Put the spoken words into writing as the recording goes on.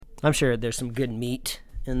I'm sure there's some good meat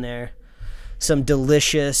in there. Some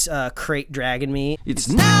delicious crate dragon meat. It's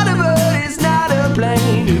not a bird, it's not a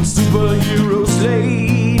plane, it's Superhero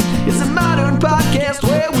Slate. It's a modern podcast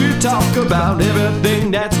where we talk about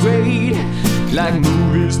everything that's great, like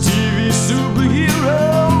movies, TV,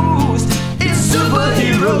 superheroes. It's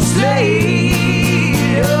Superhero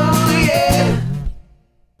Slate. Oh yeah.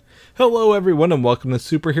 Hello everyone and welcome to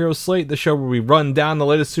Superhero Slate, the show where we run down the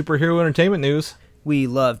latest superhero entertainment news. We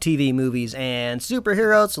love TV, movies, and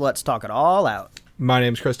superheroes, so let's talk it all out. My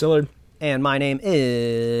name's Chris Dillard. And my name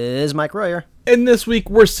is Mike Royer. And this week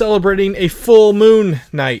we're celebrating a full moon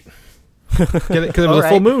night. Because it was a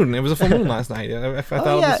full moon. It was a full moon last night. I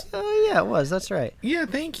thought it was. That's right. Yeah,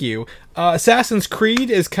 thank you. Assassin's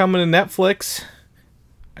Creed is coming to Netflix.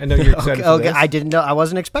 I know you're excited for this. I didn't know. I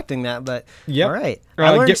wasn't expecting that, but yep. All right.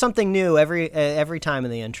 I learned something new every time in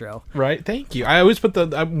the intro. Right. Thank you. I always put the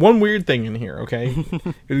one weird thing in here. Okay,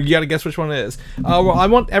 you got to guess which one it is. Well, I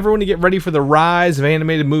want everyone to get ready for the rise of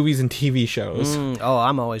animated movies and TV shows.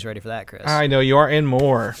 I'm always ready for that, Chris. I know you are, and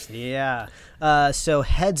more. Yeah. So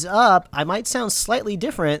heads up, I might sound slightly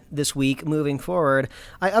different this week moving forward.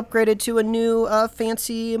 I upgraded to a new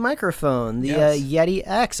fancy microphone, the Yeti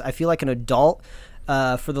X. I feel like an adult.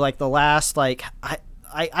 For the last I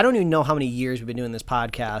don't even know how many years we've been doing this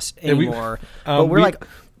podcast anymore.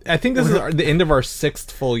 I think this is the end of our 6th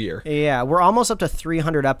full year. Yeah, we're almost up to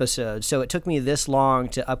 300 episodes, so it took me this long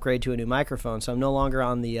to upgrade to a new microphone, so I'm no longer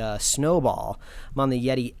on the Snowball. I'm on the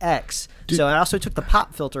Yeti X. So I also took the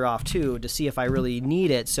pop filter off, too, to see if I really need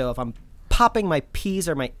it. So if I'm popping my P's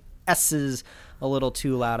or my S's a little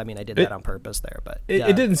too loud. I mean, I did that on purpose there, but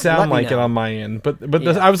it didn't sound like it on my end. But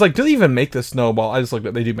I was like, do they even make the Snowball? I just looked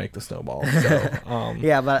at they do make the Snowball. So,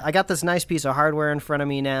 yeah, but I got this nice piece of hardware in front of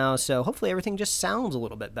me now, so hopefully everything just sounds a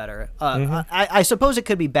little bit better. I suppose it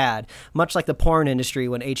could be bad, much like the porn industry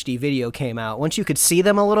when HD video came out. Once you could see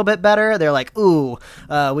them a little bit better, they're like, ooh,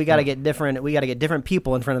 we got to get different. We got to get different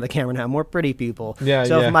people in front of the camera now, more pretty people. Yeah.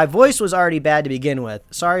 So if my voice was already bad to begin with,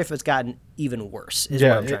 sorry if it's gotten even worse, is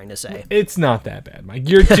what I'm trying to say. It's not that bad, Mike.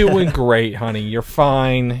 You're doing great, honey. You're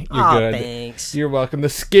fine. You're good. Thanks. You're welcome. The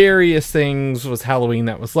scariest things was Halloween.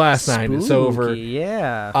 That was last night. It's over.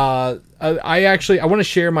 Yeah. I want to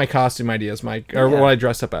share my costume ideas, Mike, or what I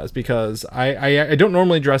dress up as, because I don't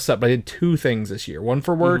normally dress up, but I did 2 things this year. One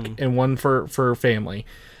for work and one for family.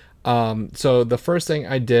 So the first thing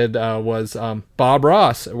I did was Bob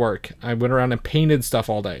Ross at work. I went around and painted stuff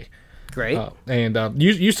all day. Great. And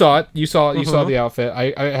you saw it. You saw the outfit.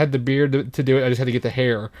 I had the beard to do it. I just had to get the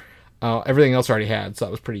hair. Everything else I already had, so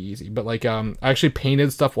that was pretty easy. But I actually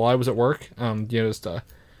painted stuff while I was at work. Just to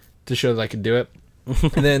show that I could do it.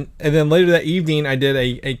 and then later that evening, I did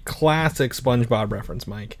a classic SpongeBob reference,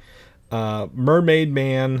 Mike. Mermaid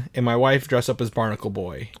Man and my wife dressed up as Barnacle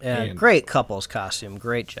Boy. Great couples costume.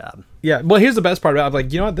 Great job. Yeah. Well, here's the best part about it. I'm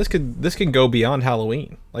like, you know what? This can go beyond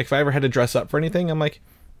Halloween. Like, if I ever had to dress up for anything, I'm like,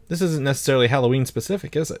 this isn't necessarily Halloween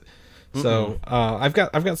specific, is it? So I've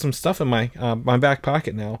got some stuff in my back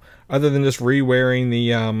pocket now, other than just re-wearing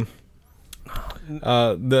the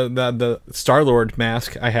Star-Lord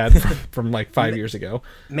mask I had from like 5 years ago.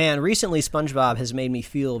 Man, recently SpongeBob has made me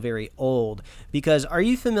feel very old, because are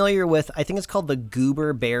you familiar with, I think it's called the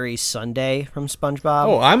Goober Berry Sundae from SpongeBob?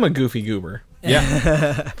 Oh, I'm a goofy goober.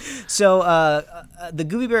 Yeah. So the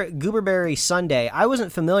Goober Berry Sundae, I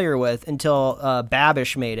wasn't familiar with until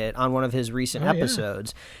Babish made it on one of his recent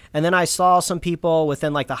episodes. Yeah. And then I saw some people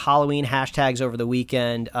within the Halloween hashtags over the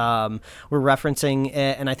weekend were referencing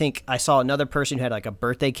it, and I think I saw another person who had a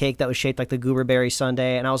birthday cake that was shaped like the Goober Berry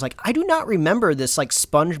Sundae, and I was like, I do not remember this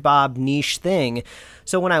SpongeBob niche thing.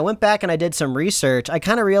 So when I went back and I did some research, I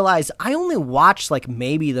kind of realized I only watched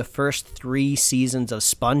maybe the first 3 seasons of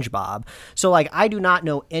SpongeBob. So I do not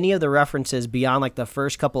know any of the references beyond the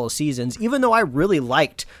first couple of seasons, even though I really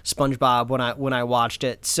liked SpongeBob when I watched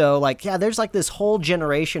it. So there's this whole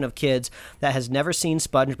generation of kids that has never seen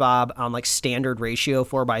SpongeBob on standard ratio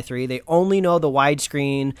 4:3. They only know the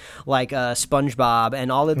widescreen SpongeBob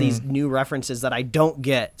and all of these new references that I don't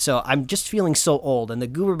get. So I'm just feeling so old, and the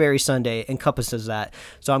Goober Berry Sundae encompasses that.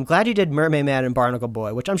 So I'm glad you did Mermaid Man and Barnacle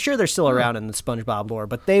Boy, which I'm sure they're still around in the SpongeBob lore,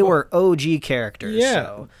 but they were OG characters. Yeah.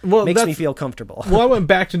 So well, makes me feel comfortable. Well, I went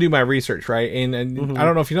back to do my research, right? And I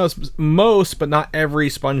don't know if you know this, most, but not every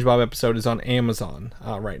SpongeBob episode is on Amazon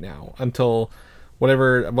right now until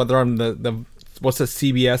whether on the what's the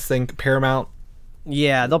CBS thing, Paramount.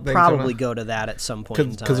 Yeah, they'll probably go to that at some point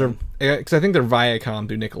in time. Because I think they're Viacom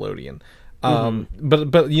through Nickelodeon. But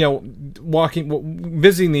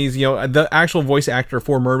visiting these, the actual voice actor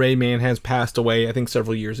for Mermaid Man has passed away, I think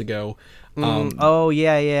several years ago. Oh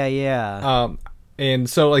yeah. And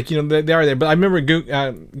so, like, they are there. But I remember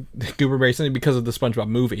Goober Berry Sunday because of the SpongeBob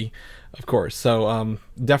movie, of course. So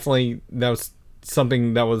definitely that was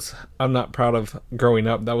something that was I'm not proud of growing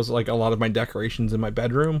up. That was like a lot of my decorations in my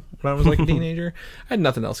bedroom when I was like a teenager. I had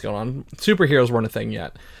nothing else going on. Superheroes weren't a thing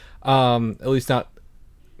yet, at least not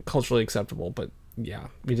culturally acceptable. But yeah,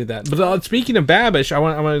 we did that. But speaking of Babish, I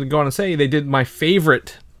want to go on and say they did my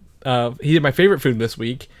favorite. He did my favorite food this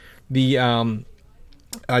week.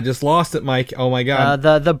 I just lost it, Mike. Oh my god.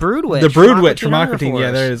 The Brood Witch. The Brood Witch from Aqua Teen. Yeah,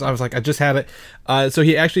 there it is. I was like, I just had it. So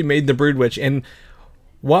he actually made the Brood Witch, and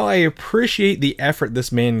while I appreciate the effort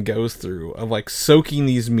this man goes through of like soaking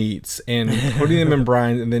these meats and putting them in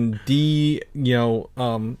brine and then getting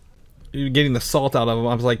the salt out of them,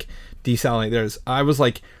 I was like desalating. I was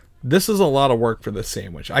like, this is a lot of work for this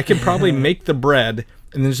sandwich. I could probably make the bread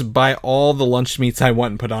and then just buy all the lunch meats I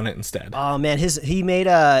want and put on it instead. Oh man, he made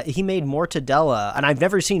mortadella, and I've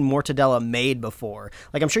never seen mortadella made before.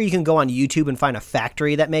 Like, I'm sure you can go on YouTube and find a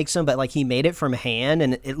factory that makes them, but like he made it from hand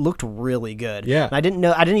and it looked really good. Yeah, and I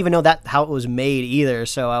didn't even know that how it was made either.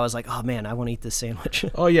 So I was like, oh man, I want to eat this sandwich.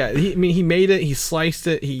 Oh yeah, he made it, he sliced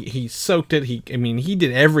it, he soaked it. He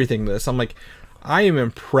did everything. I'm like, I am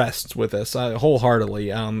impressed with this wholeheartedly.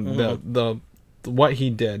 The what he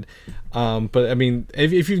did. But I mean,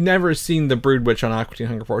 if you've never seen The Brood Witch on Aqua Teen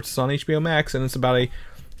Hunger Force, it's on HBO Max, and it's about a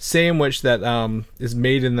sandwich that is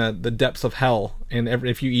made in the depths of hell, and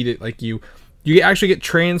if you eat it, like you actually get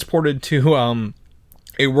transported to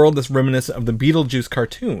a world that's reminiscent of the Beetlejuice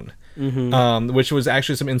cartoon, which was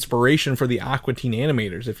actually some inspiration for the Aqua Teen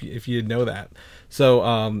animators, if you didn't know that. So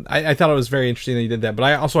I thought it was very interesting that he did that. But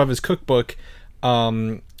I also have his cookbook.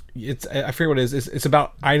 I forget what it is. It's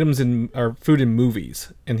about items or food in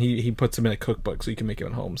movies, and he puts them in a cookbook so you can make it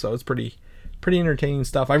at home. So it's pretty entertaining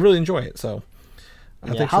stuff. I really enjoy it. So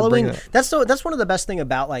Halloween. That's one of the best thing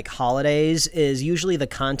about like holidays is usually the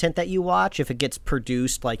content that you watch, if it gets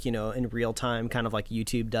produced like in real time, kind of like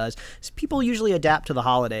YouTube does. People usually adapt to the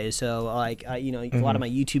holidays. So like a lot of my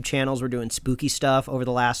YouTube channels were doing spooky stuff over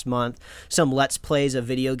the last month. Some Let's Plays of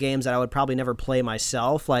video games that I would probably never play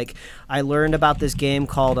myself. Like I learned about this game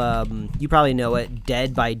called you probably know it,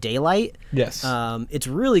 Dead by Daylight. Yes. It's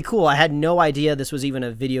really cool. I had no idea this was even a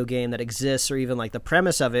video game that exists, or even like the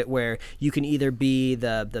premise of it, where you can either be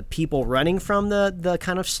the people running from the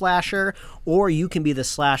kind of slasher, or you can be the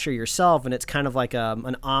slasher yourself, and it's kind of like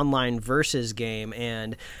an online versus game.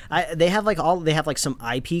 And they have some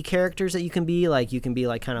IP characters that you can be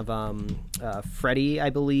like kind of Freddy, I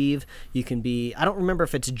believe. You can be, I don't remember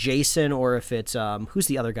if it's Jason or if it's who's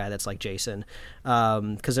the other guy that's like Jason,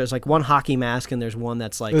 because there's like one hockey mask and there's one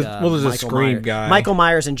that's like there's a Scream guy, Michael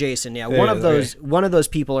Myers and Jason. Yeah, one of those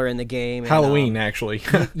people are in the game. Halloween, actually.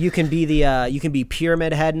 You can be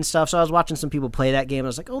Pyramid Head and stuff. So I was watching some people play that game, and I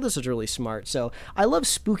was like, oh, this is really smart. So I love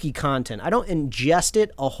spooky content. I don't ingest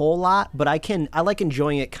it a whole lot, but I like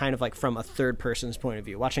enjoying it kind of like from a third person's point of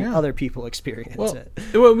view, watching other people experience it.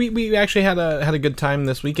 Well, we actually had a good time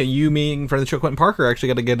this week. You, me, and friend of the show, Quentin Parker, actually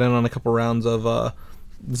got to get in on a couple rounds of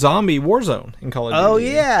Zombie Warzone in Call of Duty. Oh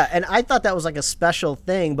yeah, and I thought that was like a special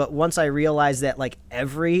thing, but once I realized that like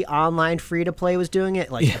every online free to play was doing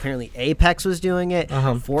it, like apparently Apex was doing it,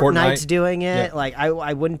 Fortnite's doing it. Like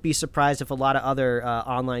I wouldn't be surprised if a lot of other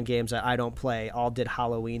online games that I don't play all did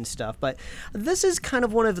Halloween stuff. But this is kind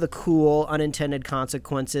of one of the cool unintended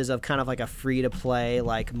consequences of kind of like a free to play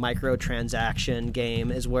like microtransaction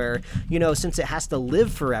game, is where since it has to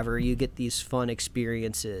live forever, you get these fun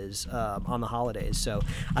experiences on the holidays. So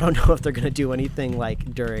I don't know if they're going to do anything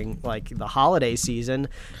like during like the holiday season.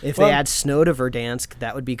 If they add snow to Verdansk,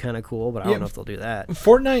 that would be kind of cool, but I don't know if they'll do that.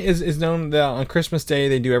 Fortnite is known that on Christmas Day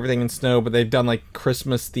they do everything in snow, but they've done like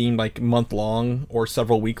Christmas themed like month long or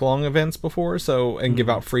several week long events before, and give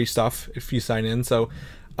out free stuff if you sign in. So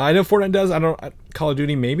I know Fortnite does. Call of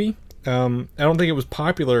Duty maybe. I don't think it was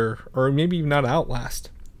popular, or maybe even not out last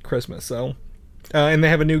Christmas. So and they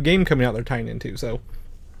have a new game coming out they're tying into. So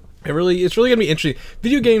it's really gonna be interesting.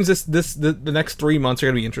 Video games the next 3 months are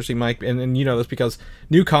gonna be interesting, Mike, and you know this because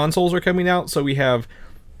new consoles are coming out. So we have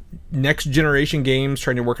next generation games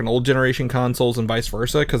trying to work on old generation consoles and vice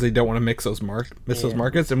versa, because they don't want to mix those those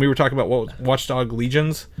markets. And we were talking about Watchdog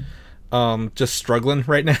Legions. Just struggling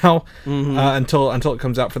right now until it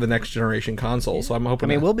comes out for the next generation console. So I'm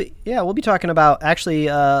hoping. We'll be talking about actually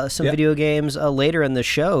some video games later in the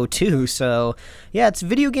show too. So yeah, it's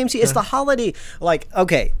video games. It's the holiday. Like,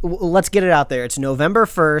 okay, let's get it out there. It's November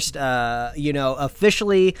 1st.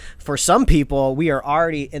 Officially for some people, we are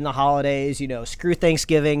already in the holidays. Screw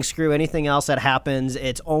Thanksgiving, screw anything else that happens.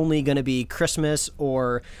 It's only going to be Christmas,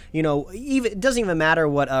 or even it doesn't even matter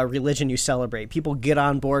what religion you celebrate. People get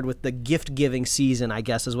on board with the gift giving season, I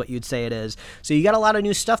guess is what you'd say it is. So you got a lot of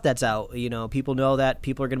new stuff that's out. You know, people know that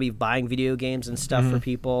people are going to be buying video games and stuff for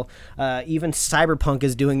people. Even Cyberpunk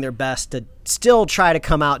is doing their best to still try to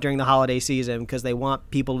come out during the holiday season because they want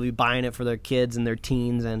people to be buying it for their kids and their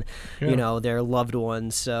teens and you know, their loved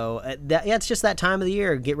ones. So it's just that time of the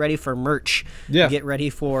year. Get ready for merch. Get ready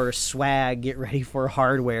for swag. Get ready for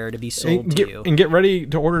hardware to be sold to you. And get ready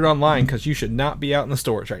to order it online because you should not be out in the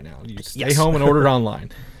stores right now. You stay home and order it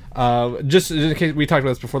online. Just in case we talked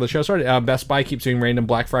about this before the show started, Best Buy keeps doing random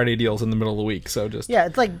Black Friday deals in the middle of the week. So just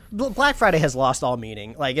it's like Black Friday has lost all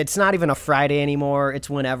meaning. Like it's not even a Friday anymore. It's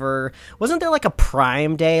whenever. Wasn't there like a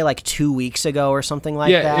Prime Day like 2 weeks ago or something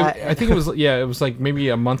like that? I think it was. Yeah, it was like maybe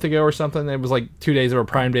a month ago or something. It was like 2 days that were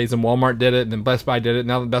Prime Days, and Walmart did it, and then Best Buy did it.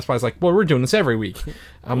 Now Best Buy's like, well, we're doing this every week.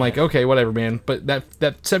 I'm like, okay, whatever, man. But that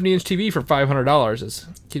 70-inch TV for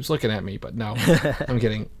 $500 keeps looking at me. But no, I'm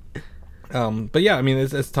kidding. But yeah, I mean,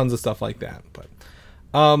 there's tons of stuff like that. But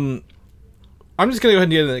I'm just gonna go ahead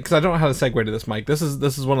and get it because I don't know how to segue to this, Mike. This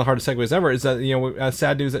is one of the hardest segues ever. Is that, you know,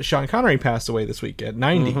 sad news that Sean Connery passed away this week at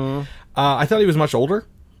 90. I thought he was much older.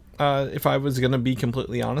 If I was gonna be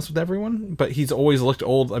completely honest with everyone, but he's always looked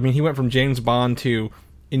old. I mean, he went from James Bond to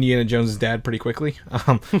Indiana Jones' dad pretty quickly. I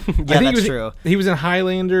think that's true. He was in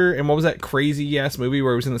Highlander, and what was that crazy ass movie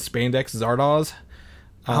where he was in the spandex Zardoz?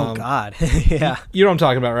 Oh God, yeah. You know what I'm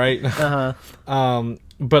talking about, right?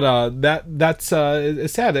 But that's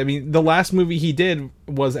it's sad. I mean, the last movie he did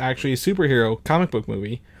was actually a superhero comic book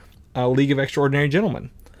movie, League of Extraordinary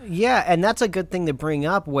Gentlemen. Yeah, and that's a good thing to bring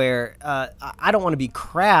up where I don't want to be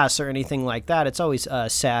crass or anything like that. It's always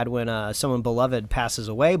sad when someone beloved passes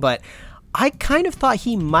away, but I kind of thought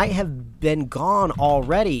he might have been gone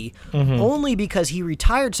already, only because he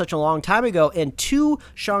retired such a long time ago. And to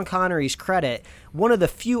Sean Connery's credit, one of the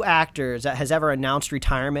few actors that has ever announced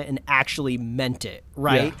retirement and actually meant it,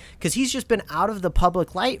 right? Because he's just been out of the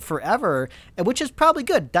public light forever, which is probably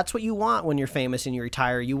good. That's what you want when you're famous and you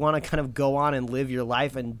retire. You want to kind of go on and live your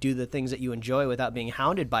life and do the things that you enjoy without being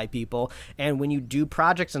hounded by people. And when you do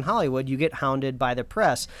projects in Hollywood, you get hounded by the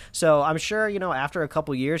press. So I'm sure, you know, after a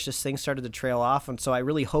couple years, just things started to trail off. And so I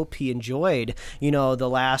really hope he enjoyed, you know, the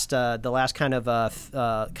last kind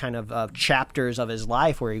of chapters of his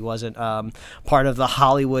life where he wasn't part of the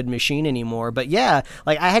Hollywood machine anymore. But yeah,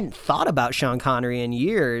 like I hadn't thought about Sean Connery in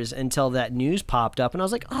years until that news popped up, and I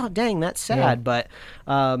was like, oh dang, that's sad. But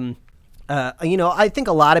you know, I think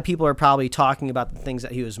a lot of people are probably talking about the things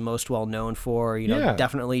that he was most well known for. You know,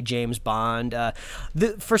 definitely James Bond.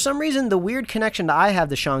 For some reason, the weird connection that I have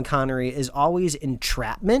to Sean Connery is always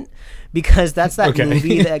Entrapment, because that's that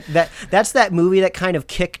movie that's that movie that kind of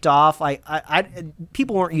kicked off. I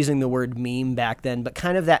people weren't using the word meme back then, but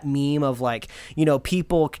kind of that meme of like, you know,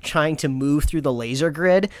 people trying to move through the laser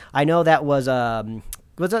grid. I know that wasn't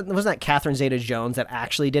that Catherine Zeta-Jones that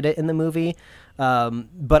actually did it in the movie?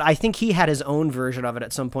 But I think he had his own version of it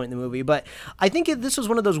at some point in the movie. But I think this was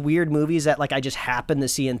one of those weird movies that like I just happened to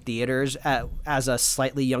see in theaters as a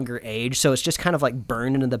slightly younger age. So it's just kind of like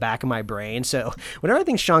burned into the back of my brain. So whenever I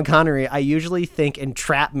think Sean Connery, I usually think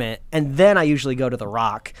Entrapment, and then I usually go to The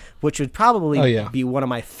Rock, which would probably be one of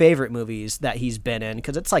my favorite movies that he's been in,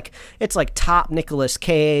 because it's like top Nicolas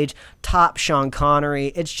Cage, top Sean Connery.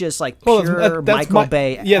 It's just like pure Michael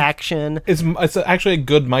Bay action. It's actually a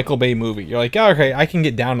good Michael Bay movie. You're like, oh, okay, I can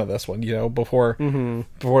get down to this one, you know, before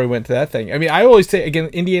we went to that thing. I mean, I always say, again,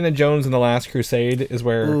 Indiana Jones and the Last Crusade is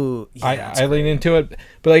where I lean into it.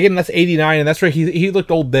 But again, that's 89, and that's where he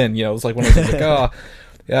looked old then, you know. It's like when I was like, oh,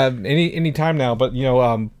 any time now. But, you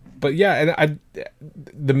know, but yeah, and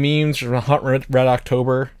the memes from Hunt Red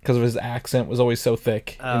October, because of his accent, was always so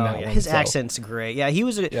thick. In that one, his accent's great. Yeah, he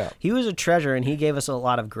was a treasure, and he gave us a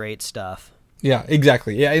lot of great stuff. Yeah,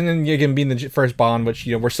 exactly. Yeah, and then again, being the first Bond, which,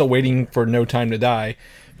 you know, we're still waiting for No Time to Die,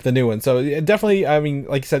 the new one. So definitely, I mean,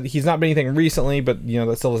 like I said, he's not been anything recently, but, you know,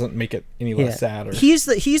 that still doesn't make it any less sad. He's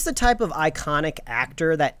the type of iconic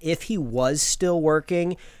actor that if he was still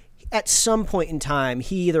working, at some point in time,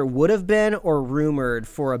 he either would have been or rumored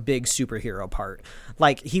for a big superhero part.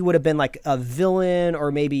 Like, he would have been like a villain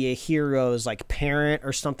or maybe a hero's like parent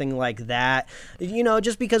or something like that. You know,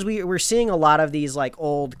 just because we're seeing a lot of these like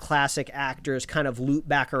old classic actors kind of loop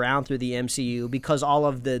back around through the MCU because all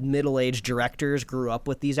of the middle-aged directors grew up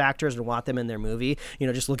with these actors and want them in their movie. You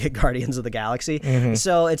know, just look at Guardians of the Galaxy.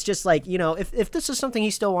 So it's just like, you know, if this is something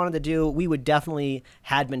he still wanted to do, we would definitely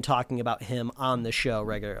had been talking about him on the show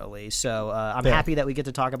regularly. So I'm happy that we get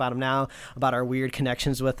to talk about him now, about our weird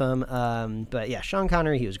connections with him. But yeah, Sean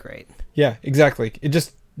Connery, he was great. Yeah, exactly. It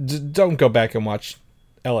just don't go back and watch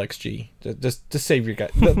LXG. Just save your guy.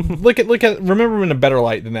 Look at remember him in a better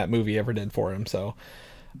light than that movie ever did for him. So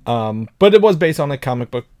But it was based on a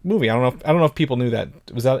comic book movie. I don't know if people knew that.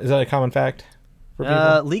 Is that a common fact for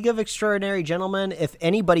people? League of Extraordinary Gentlemen. If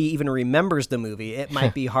anybody even remembers the movie, it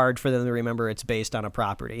might be hard for them to remember it's based on a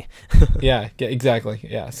property. Yeah, exactly.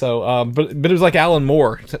 Yeah. So, but it was like Alan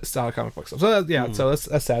Moore style comic book stuff. So so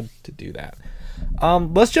that's sad to do that.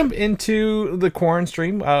 Let's jump into the Quarren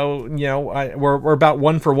stream. We're about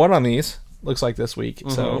 1 for 1 on these. Looks like this week.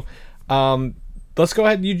 So, let's go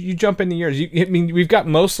ahead. You jump into yours. We've got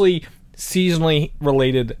mostly seasonally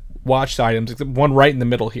related watched items, except one right in the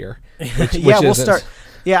middle here. Which we'll start.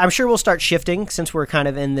 Yeah, I'm sure we'll start shifting since we're kind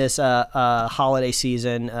of in this holiday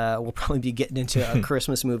season. We'll probably be getting into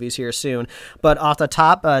Christmas movies here soon. But off the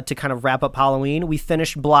top, to kind of wrap up Halloween, we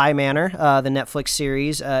finished Bly Manor, the Netflix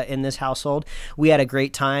series in this household. We had a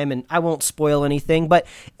great time, and I won't spoil anything, but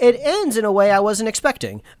it ends in a way I wasn't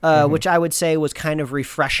expecting, which I would say was kind of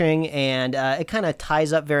refreshing, and it kind of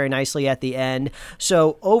ties up very nicely at the end.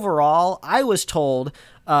 So overall, I was told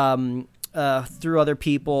through other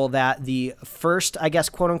people that the first, I guess,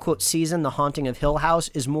 quote unquote season, The Haunting of Hill House,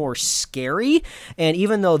 is more scary. And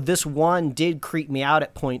even though this one did creep me out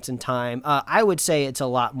at points in time, I would say it's a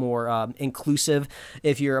lot more inclusive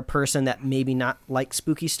if you're a person that maybe not like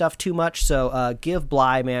spooky stuff too much. So give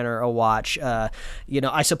Bly Manor a watch. I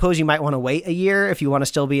suppose you might want to wait a year if you want to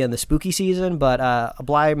still be in the spooky season, but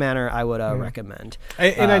Bly Manor I would recommend.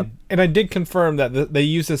 And I did confirm that they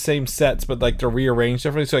use the same sets, but like they're rearranged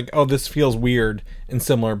differently. So like, this feels weird and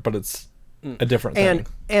similar, but it's a different thing.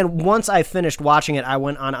 And once I finished watching it, I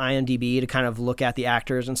went on IMDb to kind of look at the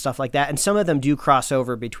actors and stuff like that. And some of them do cross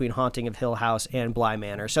over between Haunting of Hill House and Bly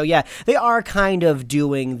Manor. So yeah, they are kind of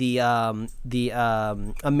doing the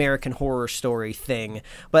American Horror Story thing,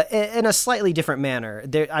 but in a slightly different manner.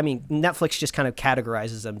 Netflix just kind of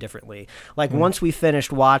categorizes them differently. Like once we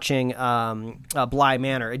finished watching Bly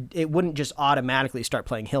Manor, it wouldn't just automatically start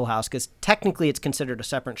playing Hill House because technically it's considered a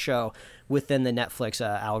separate show within the Netflix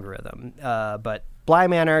algorithm. But Bly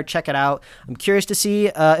Manor, check it out. I'm curious to see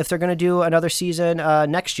if they're going to do another season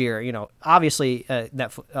next year. Obviously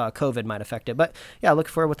that COVID might affect it, but yeah, look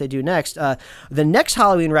for what they do next. The next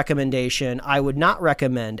Halloween recommendation I would not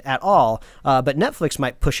recommend at all, but Netflix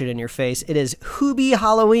might push it in your face. It is Hubie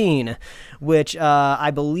Halloween, which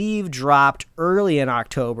I believe dropped early in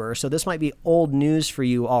October, so this might be old news for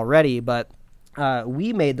you already, but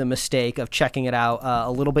we made the mistake of checking it out a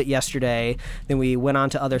little bit yesterday, then we went on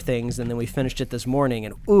to other things, and then we finished it this morning,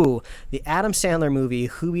 and the Adam Sandler movie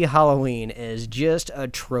Hubie Halloween is just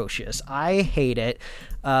atrocious. I hate it.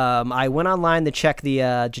 I went online to check the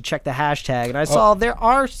hashtag, and I saw there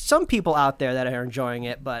are some people out there that are enjoying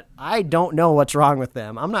it, but I don't know what's wrong with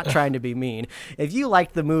them. I'm not trying to be mean. If you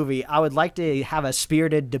liked the movie, I would like to have a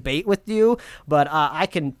spirited debate with you, but I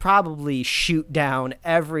can probably shoot down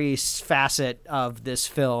every facet of this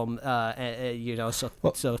film.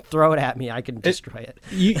 So throw it at me. I can destroy it.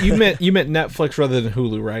 You meant Netflix rather than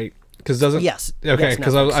Hulu, right? Yes. Okay,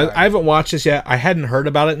 because I haven't watched this yet. I hadn't heard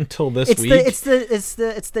about it until this week. It's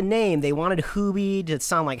the name. They wanted Hubie to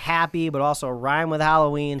sound like happy, but also rhyme with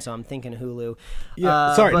Halloween. So I'm thinking Hulu.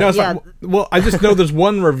 Yeah, sorry, no, it's fine. Well, I just know there's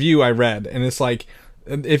one review I read, and it's like,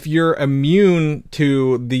 if you're immune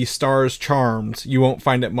to the star's charms, you won't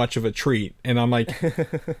find it much of a treat. And I'm like,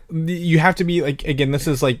 you have to be like, again, this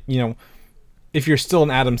is like, if you're still an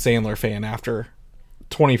Adam Sandler fan after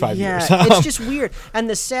 25 years. It's just weird. And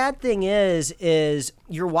the sad thing is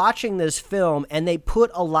you're watching this film and they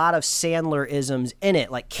put a lot of Sandler-isms in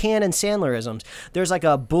it, like canon Sandler-isms. There's like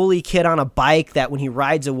a bully kid on a bike that when he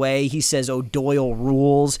rides away, he says, "Oh, Doyle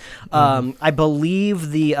rules." I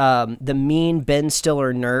believe the mean Ben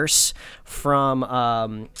Stiller nurse from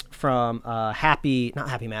Happy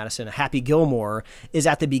Gilmore is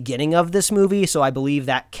at the beginning of this movie, so I believe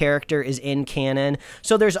that character is in canon.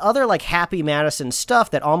 So there's other like Happy Madison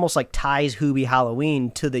stuff that almost like ties Hubie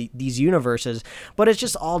Halloween to these universes, but it's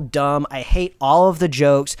just all dumb. I hate all of the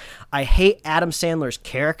jokes. I hate Adam Sandler's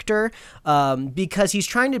character because he's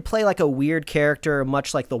trying to play like a weird character,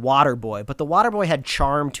 much like the Waterboy, but the Waterboy had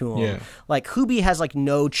charm to him. Yeah. Like Hubie has like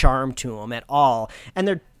no charm to him at all, and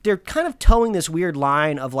they're kind of towing this weird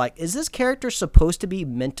line of like, is this character supposed to be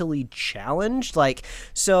mentally challenged? Like,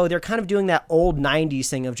 so they're kind of doing that old 90s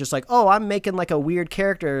thing of just like, oh, I'm making like a weird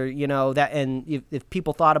character, that, and if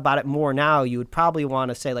people thought about it more now, you would probably want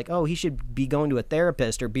to say like, oh, he should be going to a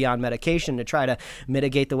therapist or be on medication to try to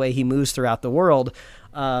mitigate the way he moves throughout the world.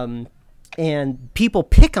 And people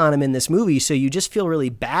pick on him in this movie, so you just feel really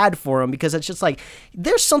bad for him because it's just like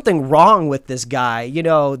there's something wrong with this guy.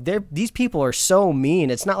 These people are so mean.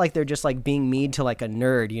 It's not like they're just like being mean to like a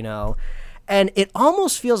nerd, And it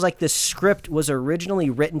almost feels like this script was originally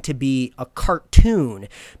written to be a cartoon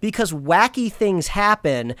because wacky things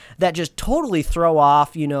happen that just totally throw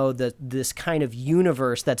off, this kind of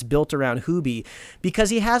universe that's built around Hoobie, because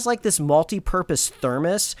he has like this multi-purpose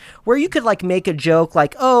thermos where you could like make a joke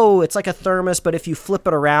like, oh, it's like a thermos, but if you flip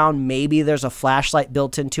it around, maybe there's a flashlight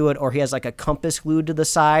built into it, or he has like a compass glued to the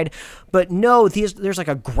side. But no, there's like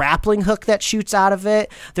a grappling hook that shoots out of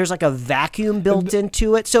it. There's like a vacuum built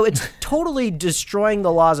into it. So it's totally destroying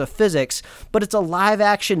the laws of physics, but it's a live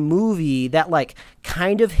action movie that like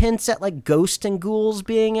kind of hints at like ghosts and ghouls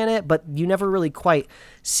being in it, but you never really quite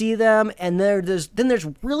see them. And there's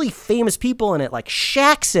really famous people in it, like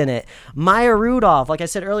Shaq's in it, Maya Rudolph, like I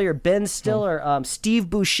said earlier, Ben Stiller, Steve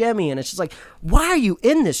Buscemi, and it's just like, why are you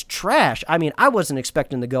in this trash? I mean, I wasn't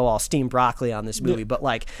expecting to go all steamed broccoli on this movie, but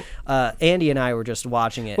like Andy and I were just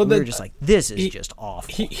watching it, and we were just like, this is just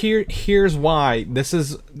awful. Here's why. This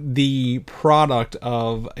is the product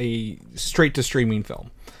of a straight to streaming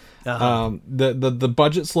film. The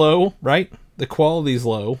budget's low, right? The quality's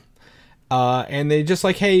low. And they just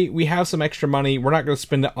like, hey, we have some extra money. We're not going to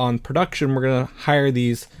spend it on production. We're going to hire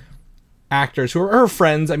these actors who are her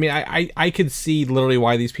friends. I mean, I could see literally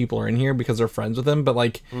why these people are in here because they're friends with them, but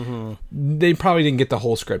like, they probably didn't get the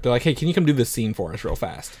whole script. They're like, hey, can you come do this scene for us real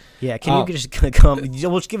fast? Yeah, can you just come? We're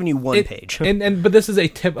just giving you one page. But this is a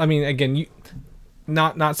tip. I mean, again, you.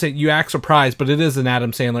 Not say you act surprised, but it is an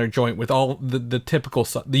Adam Sandler joint with all the typical,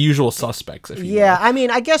 the usual suspects. If you will. I mean,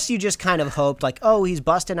 I guess you just kind of hoped like, oh, he's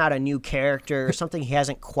busting out a new character or something he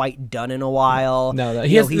hasn't quite done in a while. No,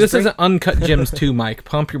 this isn't Uncut Gems 2, Mike.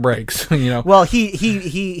 Pump your brakes. Well,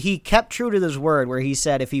 he kept true to his word where he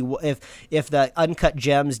said if the Uncut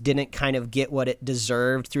Gems didn't kind of get what it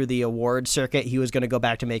deserved through the award circuit, he was going to go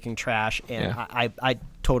back to making trash, and I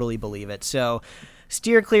totally believe it. So.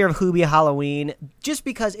 Steer clear of Hoobie Halloween just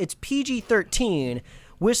because it's PG-13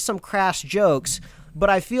 with some crass jokes, but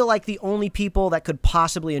I feel like the only people that could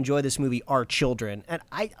possibly enjoy this movie are children. And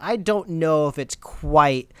I don't know if it's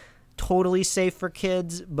quite totally safe for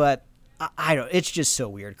kids, but I don't. It's just so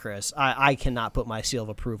weird, Chris. I cannot put my seal of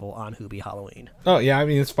approval on Hoobie Halloween. Oh, yeah, I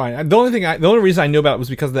mean, it's fine. The only reason I knew about it was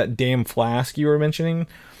because of that damn flask you were mentioning.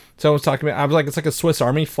 Someone was talking about, I was like, it's like a Swiss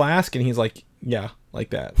Army flask, and he's like, yeah,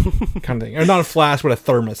 like that kind of thing. Or not a flask, but a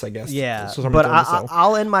thermos, I guess. Yeah, but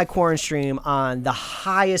I'll end my corn stream on the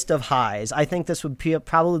highest of highs. I think this would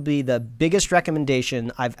probably be the biggest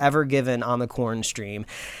recommendation I've ever given on the corn stream,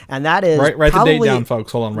 and that is write the date down,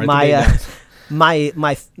 folks. Hold on, write the date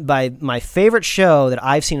down. My favorite show that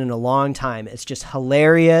I've seen in a long time. It's just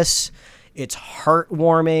hilarious. It's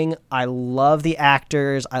heartwarming. I love the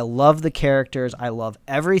actors. I love the characters. I love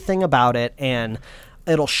everything about it. And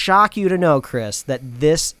it'll shock you to know, Chris, that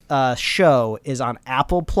this show is on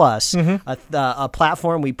Apple Plus, a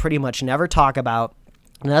platform we pretty much never talk about.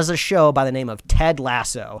 And that's a show by the name of Ted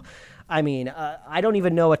Lasso. I mean, I don't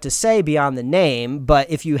even know what to say beyond the name,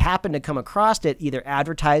 but if you happen to come across it, either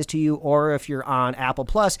advertised to you or if you're on Apple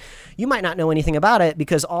Plus, you might not know anything about it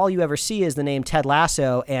because all you ever see is the name Ted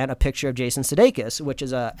Lasso and a picture of Jason Sudeikis, which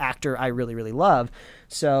is an actor I really, really love.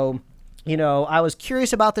 So, I was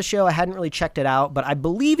curious about the show. I hadn't really checked it out, but I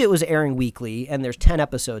believe it was airing weekly, and there's 10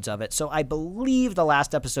 episodes of it. So I believe the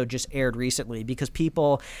last episode just aired recently because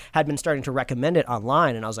people had been starting to recommend it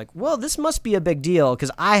online, and I was like, well, this must be a big deal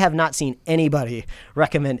because I have not seen anybody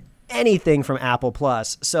recommend anything from Apple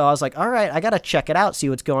Plus. So I was like, all right, I got to check it out, see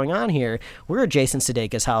what's going on here. We're a Jason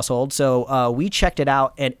Sudeikis household, so we checked it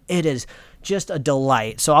out, and it is just a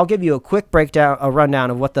delight. So I'll give you a quick rundown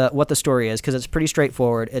of what the story is because it's pretty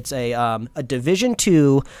straightforward. It's a Division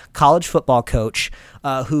II college football coach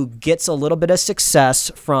who gets a little bit of success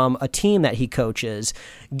from a team that he coaches,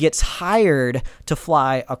 gets hired to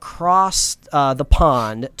fly across the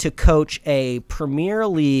pond to coach a Premier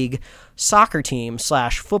League soccer team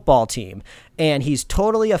 / football team. And he's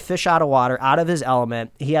totally a fish out of water, out of his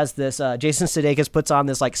element. He has this, Jason Sudeikis puts on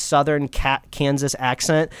this like Southern Kansas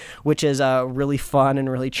accent, which is really fun and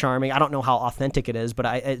really charming. I don't know how authentic it is, but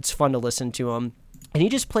it's fun to listen to him. And he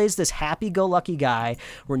just plays this happy-go-lucky guy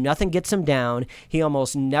where nothing gets him down. He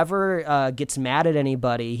almost never gets mad at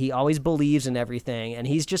anybody. He always believes in everything. And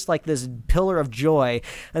he's just like this pillar of joy.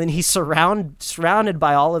 And then he's surrounded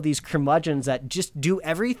by all of these curmudgeons that just do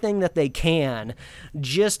everything that they can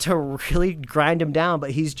just to really grind him down.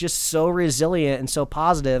 But he's just so resilient and so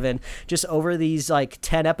positive. And just over these like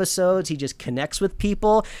 10 episodes, he just connects with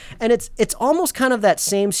people. And it's almost kind of that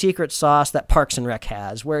same secret sauce that Parks and Rec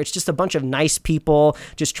has, where it's just a bunch of nice people people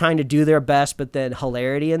just trying to do their best, but then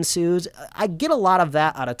hilarity ensues. I get a lot of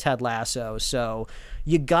that out of Ted Lasso, so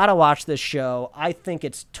you gotta watch this show. I think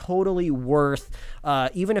it's totally worth,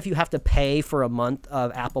 even if you have to pay for a month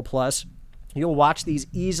of Apple Plus, you'll watch these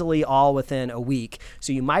easily all within a week.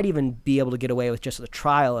 So you might even be able to get away with just the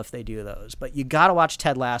trial if they do those. But you got to watch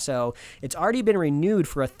Ted Lasso. It's already been renewed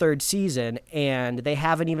for a third season, and they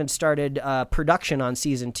haven't even started production on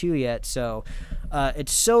season 2 yet. So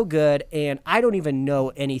it's so good, and I don't even know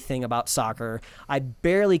anything about soccer. I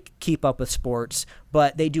barely keep up with sports,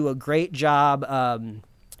 but they do a great job.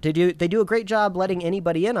 They do a great job letting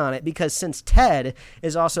anybody in on it, because since Ted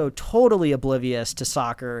is also totally oblivious to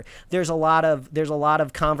soccer, there's a lot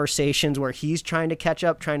of conversations where he's trying to catch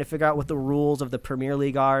up, trying to figure out what the rules of the Premier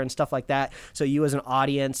League are and stuff like that. So you as an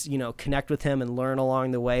audience, connect with him and learn along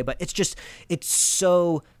the way. But it's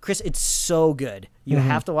so good. You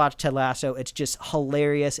have to watch Ted Lasso. It's just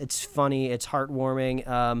hilarious. It's funny. It's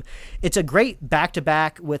heartwarming. It's a great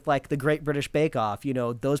back-to-back with like the Great British Bake Off.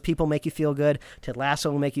 Those people make you feel good. Ted Lasso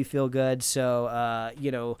will make you feel good. So,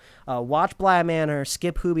 watch Bly Manor,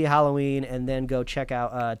 skip Hubie Halloween, and then go check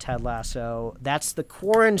out Ted Lasso. That's the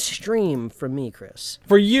Quarren stream from me, Chris.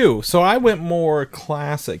 For you. So I went more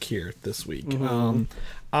classic here this week.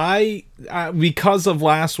 I because of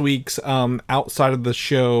last week's outside of the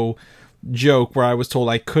show joke where I was told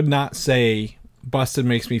I could not say "busted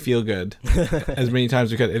makes me feel good" as many times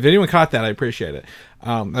as we could. If anyone caught that, I appreciate it.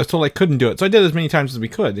 I was told I couldn't do it, so I did as many times as we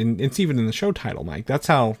could, and it's even in the show title, Mike. That's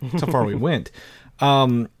how far we went.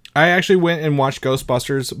 I actually went and watched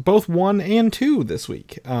Ghostbusters, both 1 and 2 this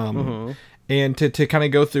week, and to kind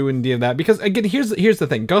of go through and do that, because again, here's the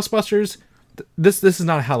thing: Ghostbusters, this is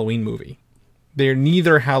not a Halloween movie. They're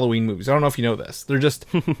neither Halloween movies. I don't know if you know this. They're just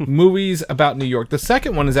movies about New York. The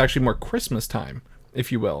second one is actually more Christmas time, if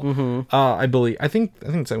you will. I believe. I think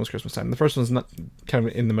the second was Christmas time. The first one's not kind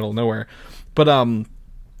of in the middle of nowhere. But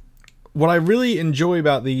what I really enjoy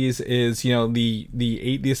about these is, this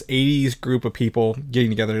 80s group of people getting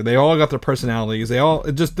together. They all got their personalities.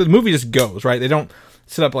 The movie just goes, right? They don't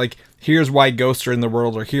set up like, here's why ghosts are in the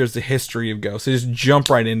world, or here's the history of ghosts. They just jump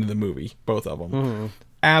right into the movie, both of them.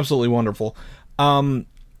 Absolutely wonderful.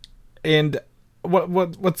 And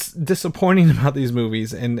what's disappointing about these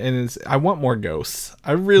movies, and it's, I want more ghosts.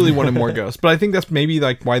 I really wanted more ghosts, but I think that's maybe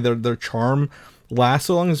like why their charm lasts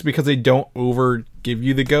so long, is because they don't over give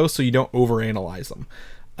you the ghosts, so you don't overanalyze them.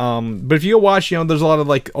 But if you go watch, there's a lot of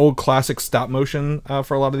like old classic stop motion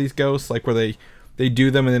for a lot of these ghosts, like where they do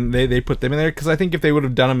them and then they put them in there, because I think if they would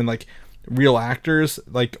have done them in like real actors,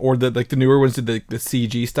 like, or the newer ones did the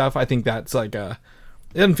CG stuff, I think that's like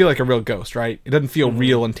it doesn't feel like a real ghost, right? It doesn't feel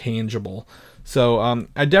real and tangible. So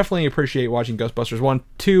I definitely appreciate watching Ghostbusters 1.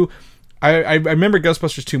 2, I remember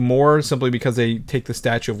Ghostbusters 2 more simply because they take the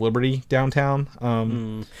Statue of Liberty downtown.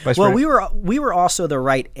 Well, we were also the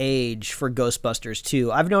right age for Ghostbusters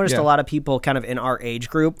 2. I've noticed a lot of people kind of in our age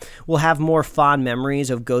group will have more fond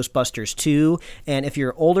memories of Ghostbusters 2. And if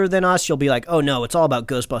you're older than us, you'll be like, oh no, it's all about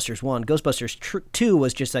Ghostbusters 1. Ghostbusters 2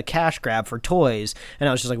 was just a cash grab for toys. And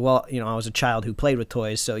I was just like, well, I was a child who played with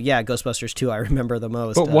toys. So yeah, Ghostbusters 2 I remember the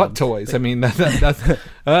most. But what toys? I mean, that's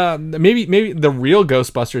maybe the real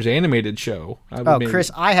Ghostbusters animated show.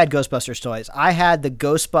 Chris, I had Ghostbusters toys. I had the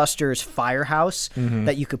Ghostbusters firehouse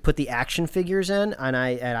that you could put the action figures in, and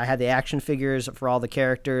I had the action figures for all the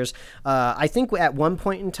characters. I think at one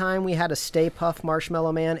point in time we had a Stay Puft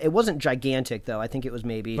Marshmallow Man. It wasn't gigantic though. I think it was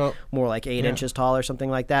maybe more like 8 inches tall or something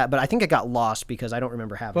like that. But I think it got lost because I don't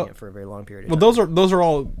remember having it for a very long period of time. Those are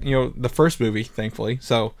all the first movie, thankfully.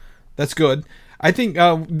 So that's good. I think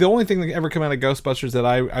the only thing that ever come out of Ghostbusters that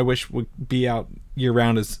I wish would be out year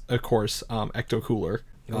round is, of course, Ecto Cooler.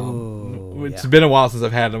 It's been a while since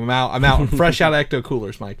I've had them. I'm out fresh out of Ecto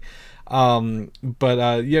Coolers, Mike.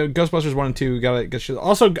 Ghostbusters 1 and 2 got good shit.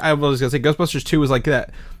 Also, I was gonna say Ghostbusters 2 was like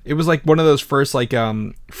that. It was like one of those first like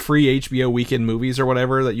free HBO weekend movies or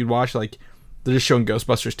whatever that you'd watch. Like they're just showing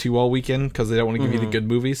Ghostbusters 2 all weekend because they don't want to give you the good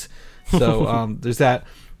movies. So there's that.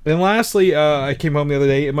 And lastly, I came home the other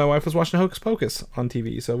day and my wife was watching Hocus Pocus on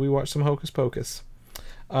TV, so we watched some Hocus Pocus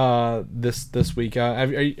this week. Are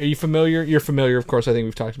you familiar? You're familiar, of course. I think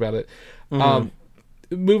we've talked about it.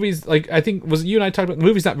 Movies, like, I think, was it you and I talked about, the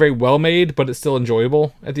movie's not very well made, but it's still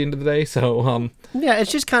enjoyable at the end of the day. So yeah,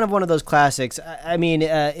 it's just kind of one of those classics. I mean,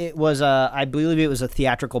 it was I believe it was a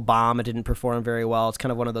theatrical bomb. It didn't perform very well. It's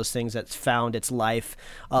kind of one of those things that's found its life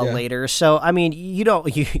later. So I mean, you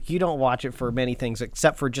don't watch it for many things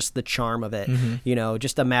except for just the charm of it.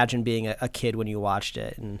 Just imagine being a kid when you watched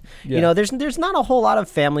it, and there's not a whole lot of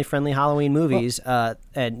family friendly Halloween movies,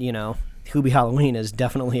 Hubie Halloween is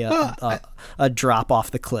definitely a drop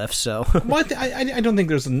off the cliff. So, well, I don't think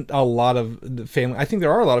there's a lot of family. I think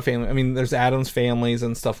there are a lot of family. I mean, there's Addams families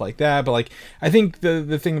and stuff like that. But like, I think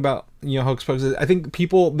the thing about Hocus Pocus is I think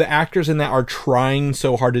the actors in that are trying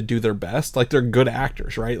so hard to do their best. Like they're good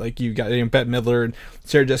actors, right? Like you got Bette Midler and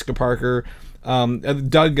Sarah Jessica Parker,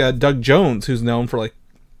 Doug Jones, who's known for like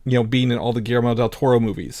being in all the Guillermo del Toro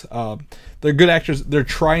movies. They're good actors. They're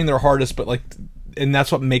trying their hardest, but like. And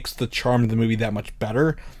that's what makes the charm of the movie that much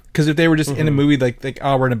better. Because if they were just in a movie like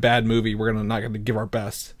we're in a bad movie, we're not going to give our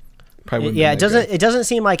best. Yeah, it doesn't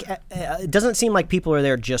seem like people are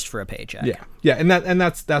there just for a paycheck. Yeah, and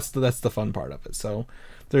that's the fun part of it. So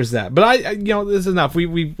there's that. But I this is enough.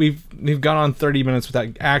 We've gone on 30 minutes without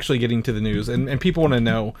actually getting to the news, and people want to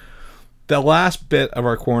know the last bit of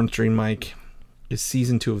our quarantine, Mike. Is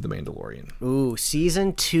season 2 of The Mandalorian. Ooh,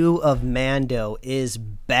 season 2 of Mando is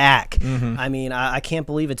back. I mean, I can't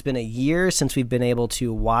believe it's been a year since we've been able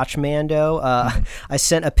to watch Mando. I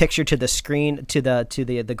sent a picture to the screen to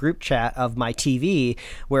the group chat of my TV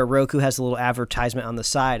where Roku has a little advertisement on the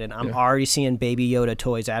side, and I'm already seeing Baby Yoda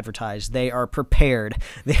toys advertised. They are prepared.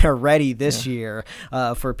 They are ready this year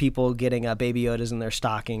for people getting Baby Yodas in their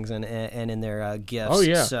stockings and in their gifts. Oh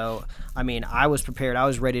yeah. So I mean, I was prepared. I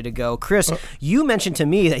was ready to go. Chris, you mentioned to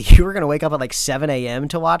me that you were going to wake up at like 7 a.m.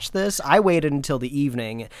 to watch this. I waited until the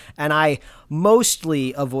evening, and I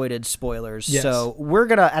mostly avoided spoilers. Yes. So we're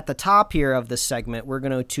going to, at the top here of this segment, we're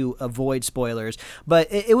going to avoid spoilers.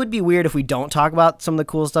 But it would be weird if we don't talk about some of the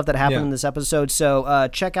cool stuff that happened in this episode. So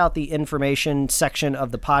check out the information section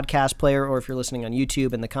of the podcast player, or if you're listening on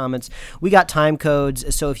YouTube in the comments, we got time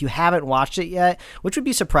codes. So if you haven't watched it yet, which would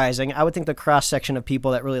be surprising, I would think the cross-section of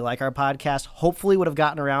people that really like our podcast hopefully would have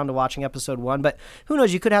gotten around to watching episode 1, but who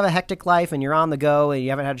knows, you could have a hectic life and you're on the go and you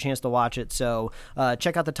haven't had a chance to watch it. So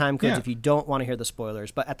check out the time codes if you don't want to hear the spoilers.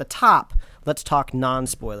 But at the top, let's talk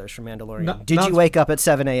non-spoilers for Mandalorian. Did you wake up at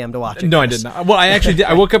 7 a.m. to watch it? No, Chris? I did not. Well, I actually did.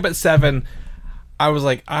 I woke up at 7. I was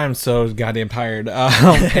like, I'm so goddamn tired.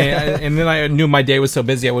 And then I knew my day was so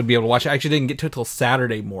busy I wouldn't be able to watch it. I actually didn't get to it till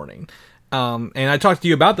Saturday morning. And I talked to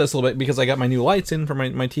you about this a little bit because I got my new lights in for my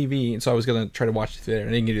TV, and so I was going to try to watch it there. I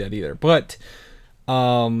didn't get to do that either. But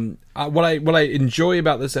what I enjoy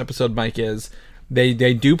about this episode, Mike, is they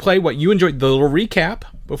do play what you enjoyed, the little recap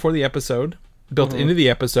before the episode, built into the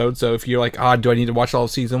episode. So if you're like, do I need to watch all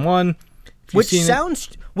of season 1? Which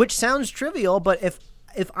sounds trivial, but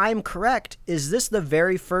if I'm correct, is this the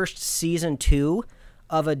very first season 2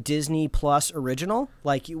 of a Disney Plus original?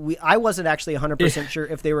 Like I wasn't actually 100% sure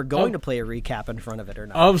if they were going to play a recap in front of it or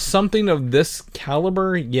not. Of something of this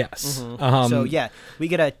caliber, yes. So yeah, we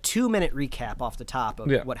get a 2-minute recap off the top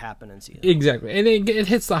of what happened in season. Exactly, and it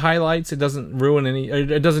hits the highlights. It doesn't ruin any.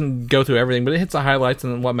 It doesn't go through everything, but it hits the highlights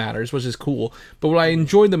and what matters, which is cool. But what I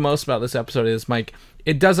enjoyed the most about this episode is, Mike,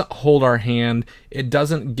 it doesn't hold our hand. It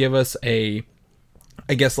doesn't give us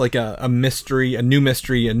I guess like a mystery, a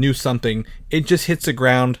new something. It just hits the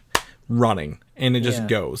ground running and it just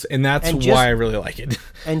goes. And that's why I really like it.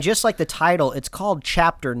 And just like the title, it's called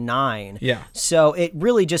Chapter 9. Yeah. So it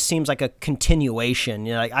really just seems like a continuation.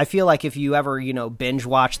 Like I feel like if you ever, binge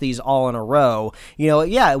watch these all in a row,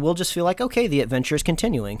 it will just feel like, okay, the adventure is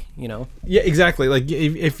continuing, Yeah, exactly. Like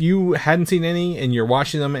if you hadn't seen any and you're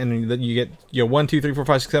watching them and you get 1, 2, 3, 4,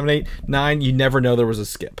 5, 6, 7, 8, 9, you never know there was a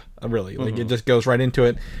skip. Really. Like it just goes right into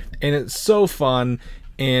it. And it's so fun.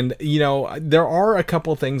 And, there are a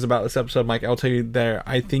couple things about this episode, Mike, I'll tell you there.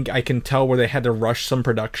 I think I can tell where they had to rush some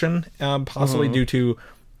production, possibly due to,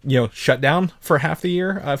 shutdown for half the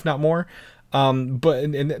year, if not more. But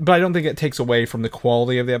I don't think it takes away from the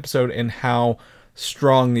quality of the episode and how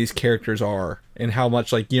strong these characters are and how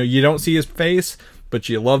much, you don't see his face, but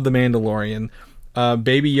you love the Mandalorian.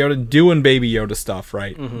 Baby Yoda doing Baby Yoda stuff,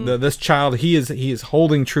 right? This child, he is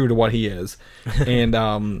holding true to what he is.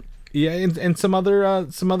 And, yeah, and some other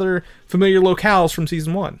familiar locales from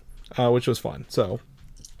season 1, which was fun. So,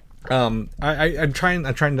 I'm trying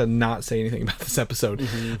to not say anything about this episode,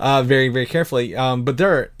 very, very carefully. But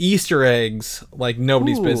there are Easter eggs like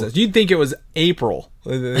nobody's business. You'd think it was April.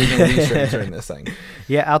 Easter eggs are in this thing.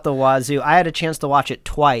 Yeah, out the wazoo. I had a chance to watch it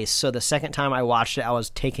twice, so the second time I watched it, I was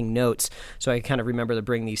taking notes, so I kind of remember to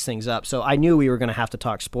bring these things up. So I knew we were going to have to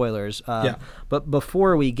talk spoilers. But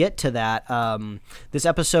before we get to that, this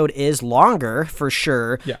episode is longer for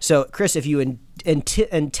sure. Yeah. So, Chris, if you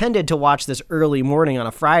intended to watch this early morning on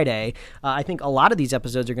a Friday, I think a lot of these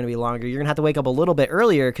episodes are going to be longer. You're going to have to wake up a little bit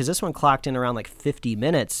earlier because this one clocked in around like 50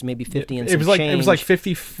 minutes, maybe 50 and some change. It was like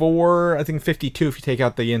 54, I think 52 if you take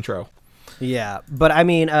out the intro. Yeah, but I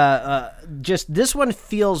mean, just this one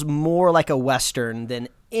feels more like a Western than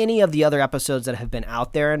any of the other episodes that have been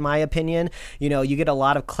out there, in my opinion. You know, you get a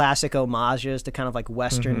lot of classic homages to kind of like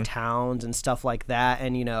Western towns and stuff like that.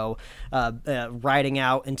 And, you know, riding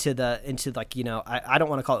out into like, you know, I don't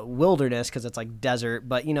want to call it wilderness because it's like desert,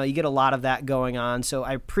 but, you know, you get a lot of that going on. So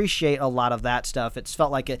I appreciate a lot of that stuff. It's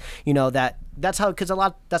felt like it, you know, that's how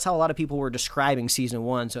a lot of people were describing season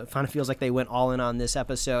 1. So it kind of feels like they went all in on this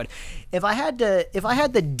episode. If I had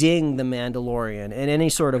to ding The Mandalorian in any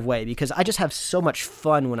sort of way, because I just have so much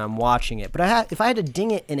fun when I'm watching it, but if I had to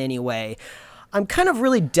ding it in any way, I'm kind of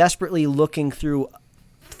really desperately looking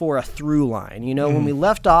for a through line. You know, when we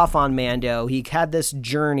left off on Mando, he had this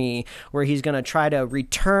journey where he's going to try to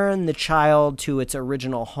return the child to its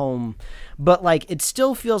original home. But like, it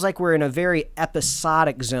still feels like we're in a very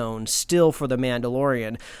episodic zone still for The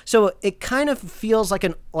Mandalorian. So it kind of feels like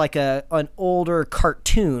an older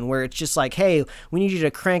cartoon where it's just like, hey, we need you to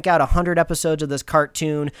crank out 100 episodes of this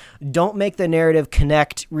cartoon. Don't make the narrative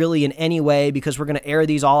connect really in any way, because we're going to air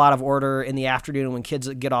these all out of order in the afternoon when kids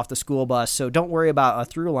get off the school bus. So don't worry about a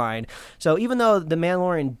through line. So even though The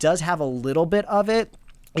Mandalorian does have a little bit of it,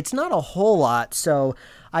 it's not a whole lot. So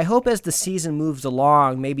I hope as the season moves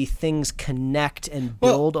along, maybe things connect and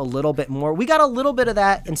build a little bit more. We got a little bit of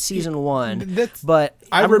that in season 1, but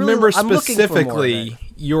I remember specifically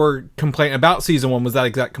your complaint about season 1 was that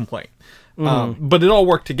exact complaint. But it all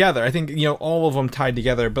worked together. I think, you know, all of them tied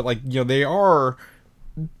together, but like, you know, they are...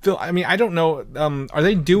 I mean, I don't know. Are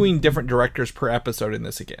they doing different directors per episode in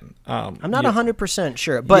this again? I'm not 100%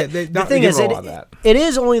 sure, but the thing is, it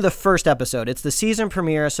is only the first episode. It's the season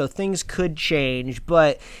premiere, so things could change.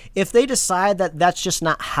 But if they decide that that's just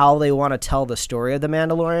not how they want to tell the story of The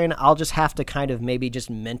Mandalorian, I'll just have to kind of maybe just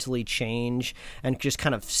mentally change and just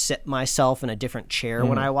kind of sit myself in a different chair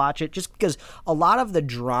when I watch it. Just because a lot of the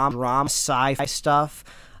drama sci-fi stuff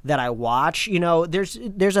that I watch, you know, there's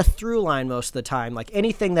a through line most of the time. Like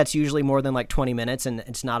anything that's usually more than like 20 minutes and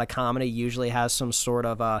it's not a comedy usually has some sort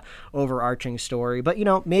of overarching story. But, you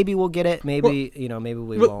know, maybe we'll get it. Maybe, maybe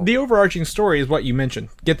we won't. The overarching story is what you mentioned.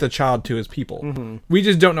 Get the child to his people. We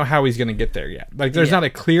just don't know how he's going to get there yet. Like there's not a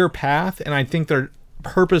clear path. And I think they're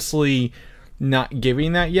purposely not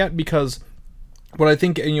giving that yet, because what I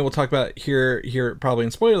think, and we'll talk about here probably in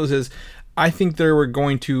spoilers, is I think they were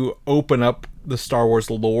going to open up the Star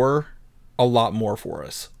Wars lore a lot more for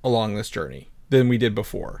us along this journey than we did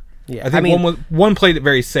before. Yeah, I think one played it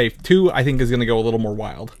very safe. 2, I think, is going to go a little more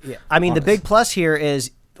wild. Yeah, I mean, the big plus here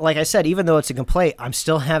is, like I said, even though it's a complaint, I'm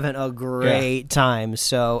still having a great time.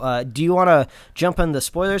 So, do you want to jump in the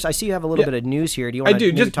spoilers? I see you have a little bit of news here. Do you want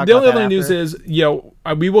to just talk the about only other news is,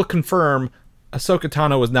 we will confirm Ahsoka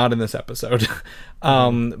Tano was not in this episode,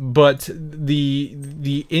 but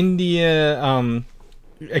the India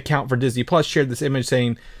account for Disney Plus shared this image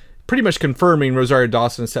saying, pretty much confirming Rosario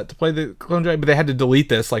Dawson is set to play the clone Jedi, but they had to delete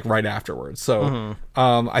this like right afterwards. So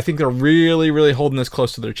I think they're really, really holding this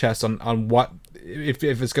close to their chest on what if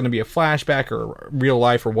it's going to be a flashback or real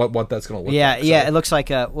life or what that's going to look like. Yeah, it looks like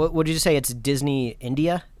what did you say? It's Disney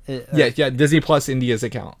India. Disney Plus India's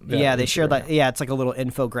account. Yeah, they shared that. Yeah, it's like a little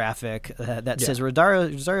infographic that says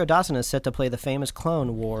Rosario Dawson is set to play the famous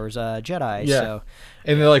Clone Wars Jedi. Yeah. So,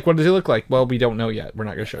 and they're like, what does he look like? Well, we don't know yet. We're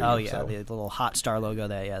not going to show you. Oh yeah, so. The little hot star logo.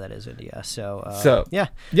 That is India. So yeah.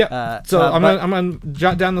 I'm gonna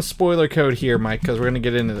jot down the spoiler code here, Mike, because we're gonna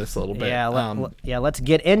get into this a little bit. Yeah, let's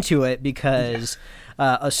get into it because.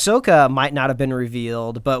 Ahsoka might not have been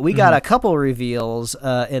revealed, but we got a couple reveals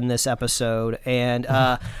in this episode, and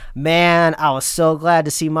man, I was so glad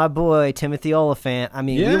to see my boy Timothy Oliphant. I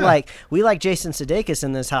mean, we like Jason Sudeikis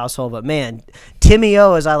in this household, but man, Timmy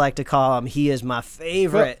O, as I like to call him, he is my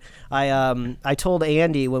favorite. I told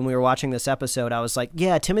Andy when we were watching this episode, I was like,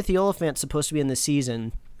 yeah, Timothy Oliphant's supposed to be in this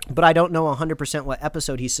season, but I don't know 100% what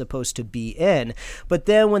episode he's supposed to be in. But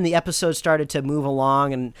then when the episode started to move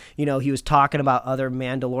along and, he was talking about other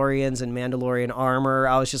Mandalorians and Mandalorian armor,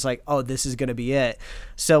 I was just like, oh, this is going to be it.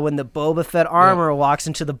 So when the Boba Fett armor walks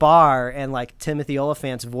into the bar and, like, Timothy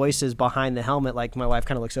Oliphant's voice is behind the helmet, like, my wife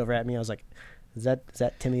kind of looks over at me. I was like, is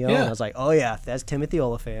that Timmy O? Yeah. And I was like, oh yeah, that's Timothy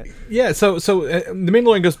Oliphant. Yeah. So the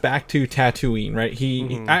Mandalorian goes back to Tatooine, right?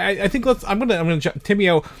 I think I'm gonna Timmy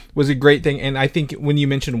O was a great thing, and I think when you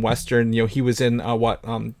mentioned Western, he was in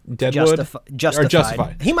Deadwood,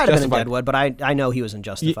 Justified. He might have been in Deadwood, but I know he was in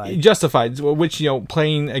Justified. Justified, which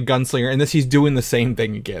playing a gunslinger, and this he's doing the same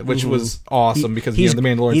thing again, which was awesome because the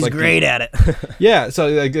Mandalorian's he's great at it. Yeah.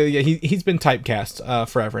 So he's been typecast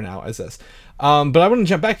forever now as this. But I want to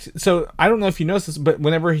jump back. So I don't know if you noticed this, but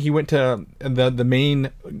whenever he went to the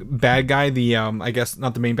main bad guy, I guess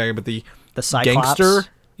not the main bad guy, but the Cyclops. gangster,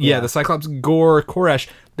 Yeah, the Cyclops Gore Koresh.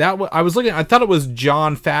 I was looking. I thought it was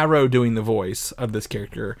Jon Favreau doing the voice of this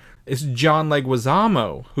character. It's John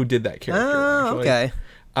Leguizamo who did that character. Oh, okay.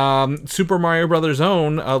 Super Mario Brothers'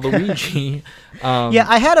 own Luigi. Yeah,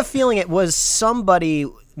 I had a feeling it was somebody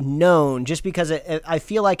known, just because I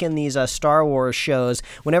feel like in these Star Wars shows,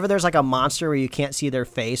 whenever there's like a monster where you can't see their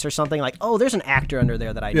face or something, like, oh, there's an actor under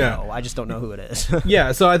there that I know. I just don't know who it is.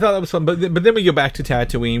 Yeah, so I thought that was fun. But then we go back to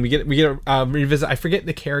Tatooine. We get a revisit. I forget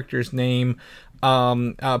the character's name.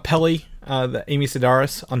 Pelly. The Amy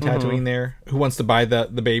Sedaris on Tatooine there, who wants to buy the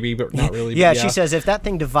baby, but not really. Yeah, she says, if that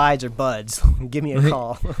thing divides or buds, give me a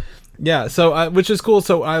call. Yeah, so which is cool.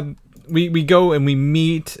 So we go and we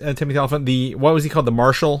meet Timothy Olyphant. What was he called? The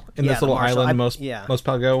Marshal in this little island. Most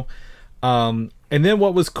people go. And then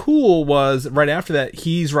what was cool was right after that,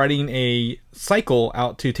 he's riding a cycle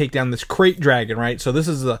out to take down this crate dragon. Right. So this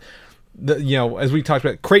is the as we talked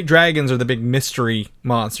about, crate dragons are the big mystery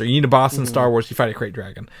monster. You need a boss in Star Wars. You fight a crate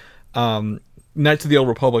dragon. Knights of the Old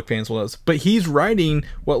Republic fans will know this, but he's riding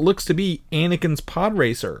what looks to be Anakin's pod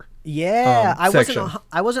racer. Yeah, I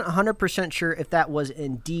wasn't 100% sure if that was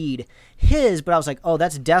indeed his, but I was like, oh,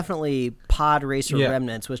 that's definitely Pod Racer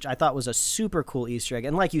remnants, which I thought was a super cool Easter egg.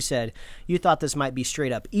 And like you said, you thought this might be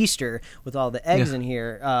straight up Easter with all the eggs in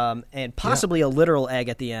here, and possibly a literal egg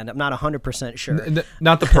at the end. I'm not 100% sure.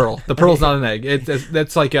 Not the pearl. The pearl's not an egg.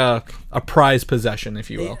 That's like a prized possession,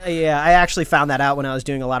 if you will. Yeah, I actually found that out when I was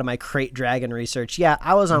doing a lot of my crate dragon research. Yeah,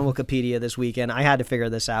 I was on Wikipedia this weekend. I had to figure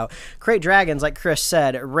this out. Crate dragons, like Chris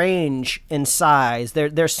said, range in size.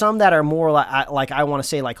 There's some that are more like I want to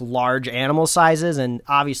say like large animal sizes, and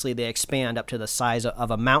obviously they expand up to the size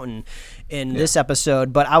of a mountain in this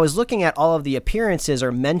episode. But I was looking at all of the appearances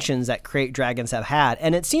or mentions that crate dragons have had,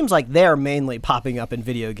 and it seems like they're mainly popping up in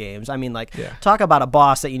video games. I mean, like, talk about a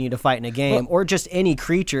boss that you need to fight in a game, or just any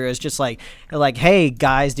creature is just like, hey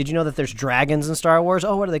guys, did you know that there's dragons in Star Wars?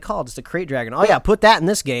 Oh, what are they called? It's a crate dragon. Oh yeah, put that in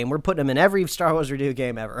this game. We're putting them in every Star Wars video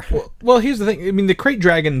game ever. Well, here's the thing. I mean, the crate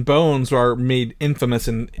dragon bones are made infamous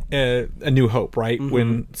in A New Hope, right?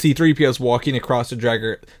 When C-3PO is walking across the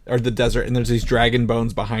desert, and there's these dragon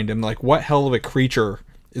bones behind him. Like, what hell of a creature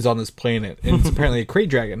is on this planet? And it's apparently a crate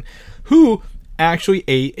dragon who actually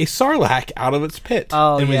ate a sarlacc out of its pit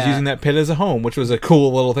and was using that pit as a home, which was a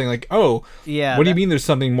cool little thing. Like, what do you mean there's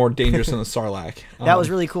something more dangerous than a sarlacc? That was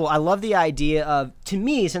really cool. I love the idea of, to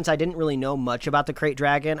me, since I didn't really know much about the crate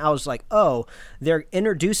dragon, I was like, oh, they're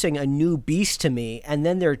introducing a new beast to me, and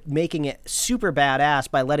then they're making it super badass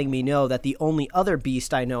by letting me know that the only other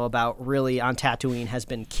beast I know about really on Tatooine has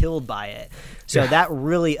been killed by it. So that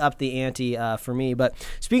really upped the ante for me. But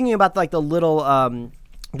speaking about like the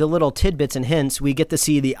little tidbits and hints, we get to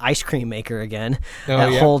see the ice cream maker again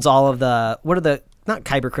that holds all of the, what are the, not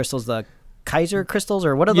Kyber crystals, the Kaiser crystals,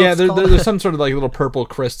 or what are those called? There's some sort of like little purple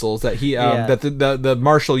crystals that he that the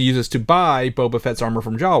Marshal uses to buy Boba Fett's armor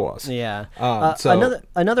from Jawas.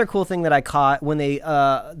 Another cool thing that I caught when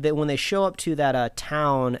they show up to that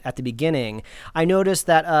town at the beginning, I noticed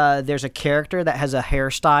that there's a character that has a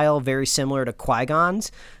hairstyle very similar to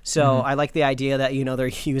Qui-Gon's. So I like the idea that, they're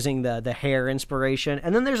using the hair inspiration.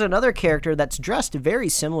 And then there's another character that's dressed very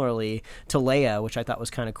similarly to Leia, which I thought was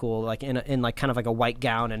kind of cool, like in like kind of like a white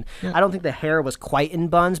gown. And I don't think the hair was quite in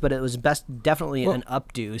buns, but it was definitely an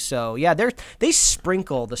updo. So yeah, they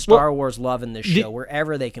sprinkle the Star Wars love in this show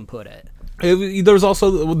wherever they can put it. There was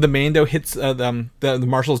also the Mando hits the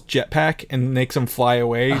Marshal's jetpack and makes him fly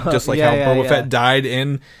away, just like how Boba Fett died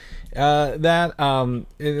in that.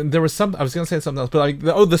 And there was some. I was gonna say something else, but like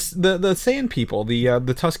the Sand People, the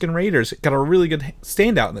Tusken Raiders, got a really good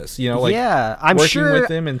standout in this. I'm working sure, with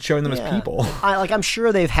them and showing them as people. I'm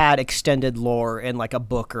sure they've had extended lore in like a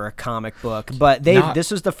book or a comic book, but this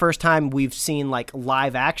was the first time we've seen like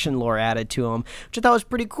live action lore added to them, which I thought was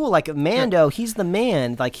pretty cool. Like Mando, he's the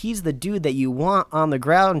man. Like he's the dude that you want on the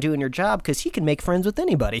ground doing your job because he can make friends with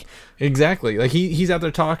anybody. Exactly. Like he's out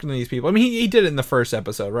there talking to these people. I mean, he did it in the first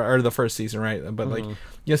episode, right? Or the first season, right? But like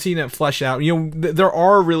seeing it fleshed out, there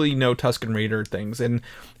are really no Tusken Raider things, and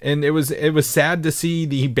it was sad to see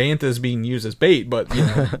the banthas being used as bait, but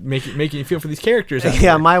making you feel for these characters.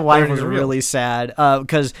 My wife was really sad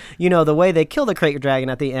because the way they kill the crate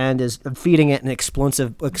dragon at the end is feeding it an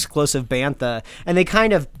explosive bantha, and they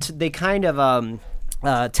kind of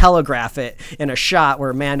telegraph it in a shot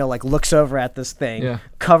where Mando like looks over at this thing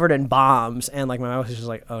covered in bombs, and like my wife was just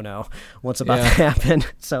like, oh no, what's about to happen?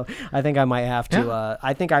 So I think I might have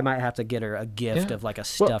to get her a gift of like a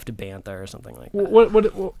stuffed bantha or something like that.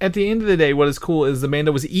 What at the end of the day, what is cool is the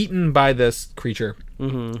Mando was eaten by this creature,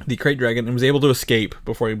 the crate dragon, and was able to escape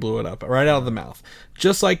before he blew it up right out of the mouth,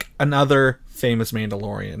 just like another famous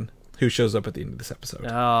Mandalorian who shows up at the end of this episode.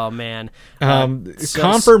 Oh man.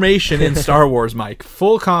 Confirmation in Star Wars, Mike.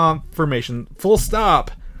 Full confirmation. Full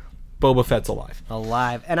stop. Boba Fett's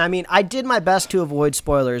alive. And I mean, I did my best to avoid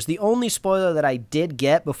spoilers. The only spoiler that I did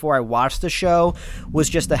get before I watched the show was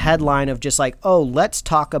just the headline of just like, oh, let's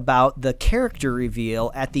talk about the character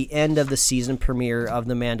reveal at the end of the season premiere of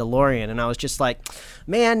The Mandalorian. And I was just like,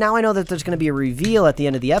 man, now I know that there's going to be a reveal at the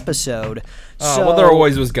end of the episode. Well, there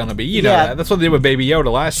always was going to be. You know that. That's what they did with Baby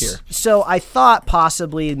Yoda last year. So I thought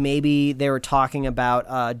possibly maybe they were talking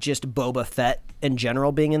about just Boba Fett in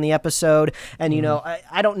general being in the episode. And, you know,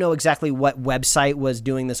 I don't know exactly what website was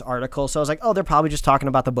doing this article. So I was like, oh, they're probably just talking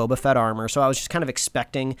about the Boba Fett armor. So I was just kind of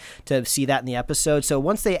expecting to see that in the episode. So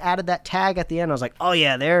once they added that tag at the end, I was like, oh,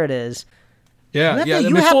 yeah, there it is. Yeah,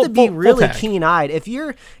 You have to be really keen-eyed. If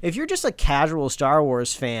you're just a casual Star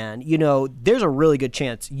Wars fan, you know, there's a really good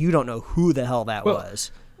chance you don't know who the hell that was.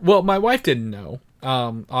 Well, my wife didn't know.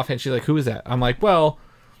 Offhand, she's like, who is that? I'm like, well,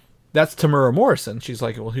 that's Tamura Morrison. She's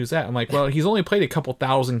like, well, who's that? I'm like, well, he's only played a couple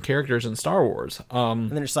thousand characters in Star Wars. And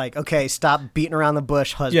then it's like, okay, stop beating around the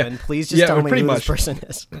bush, husband. Please just tell me who this person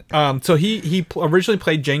is. So he originally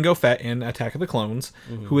played Jango Fett in Attack of the Clones,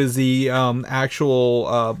 who is the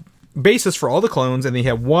actual basis for all the clones, and they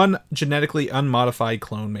have one genetically unmodified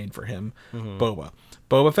clone made for him, Boba.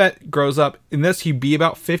 Boba Fett grows up in this, he'd be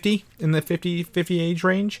about 50 in the 50 age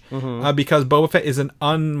range, because Boba Fett is an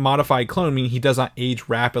unmodified clone, meaning he does not age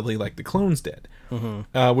rapidly like the clones did,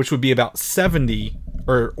 which would be about 70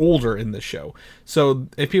 or older in this show. So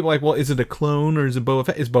if people are like, well, is it a clone or is it Boba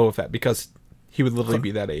Fett? It's Boba Fett, because he would literally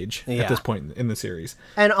be that age at this point in the series.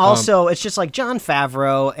 And also, it's just like Jon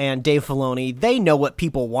Favreau and Dave Filoni, they know what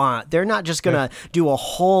people want. They're not just going to do a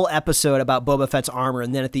whole episode about Boba Fett's armor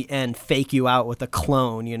and then at the end fake you out with a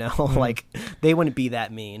clone, you know? Like, they wouldn't be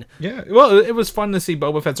that mean. Yeah, well, it was fun to see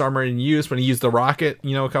Boba Fett's armor in use when he used the rocket,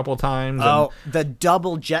 you know, a couple of times. Oh, the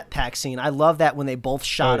double jetpack scene. I love that when they both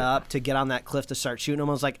shot up to get on that cliff to start shooting them.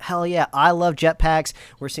 I was like, hell yeah, I love jetpacks.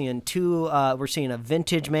 We're seeing we're seeing a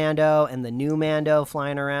vintage Mando and the new Mando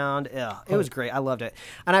flying around. It was great. I loved it.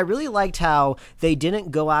 And I really liked how they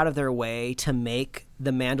didn't go out of their way to make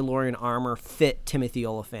the Mandalorian armor fit Timothy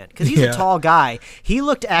Olyphant, because he's a tall guy. He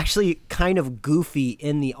looked actually kind of goofy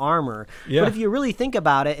in the armor. But if you really think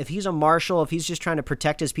about it, if he's a marshal, if he's just trying to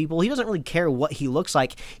protect his people, he doesn't really care what he looks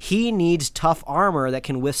like. He needs tough armor that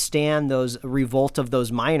can withstand those revolt of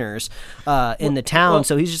those miners in the town.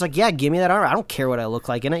 So he's just like, yeah, give me that armor. I don't care what I look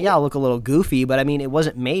like in it. Yeah, I'll look a little goofy, but I mean, it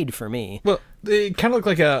wasn't made for me. Well, it kind of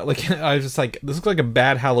looked I was just like, this looks like a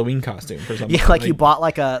bad Halloween costume for something. Yeah, like you bought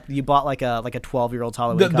like a 12-year-old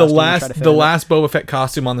Halloween costume. The last Boba Fett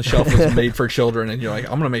costume on the shelf was made for children, and you're like,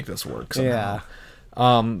 I'm gonna make this work somehow.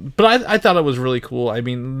 But I thought it was really cool. I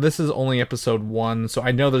mean, this is only episode 1, so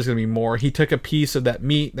I know there's gonna be more. He took a piece of that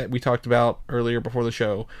meat that we talked about earlier before the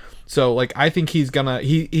show, so like I think he's gonna.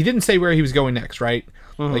 He didn't say where he was going next, right?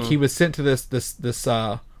 Like he was sent to this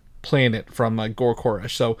planet from Gor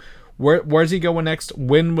Koresh. So where's he going next?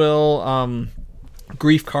 When will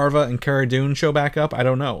Grief Karva and Cara Dune show back up? I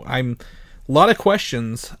don't know. A lot of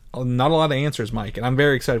questions, not a lot of answers, Mike, and I'm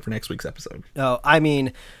very excited for next week's episode. Oh, I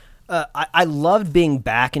mean, I loved being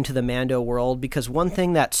back into the Mando world, because one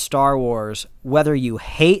thing that Star Wars, whether you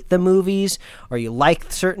hate the movies or you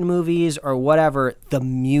like certain movies or whatever, the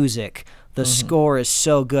music, the score is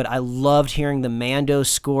so good. I loved hearing the Mando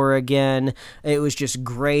score again. It was just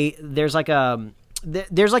great. There's like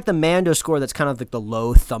the Mando score that's kind of like the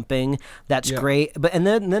low thumping. That's great. But and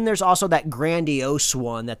then there's also that grandiose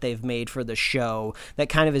one that they've made for the show that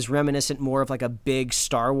kind of is reminiscent more of like a big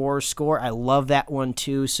Star Wars score. I love that one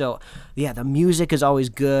too. So yeah, the music is always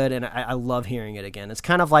good, and I love hearing it again. It's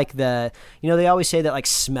kind of like they always say that like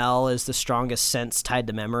smell is the strongest sense tied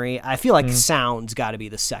to memory. I feel like sound's got to be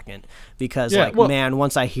the second, because man,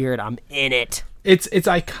 once I hear it, I'm in it. It's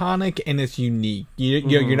iconic and it's unique.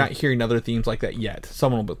 You're not hearing other themes like that yet.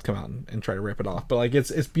 Someone will come out and try to rip it off, but like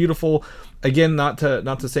it's beautiful. Again, not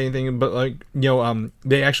to say anything, but like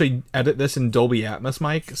they actually edit this in Dolby Atmos,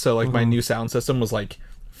 Mike. So like my new sound system was like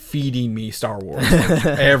feeding me Star Wars like,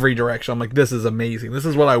 every direction. I'm like, this is amazing. This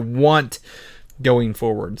is what I want going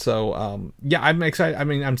forward. So I'm excited. I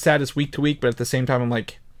mean, I'm sad it's week to week, but at the same time, I'm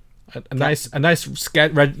like, a nice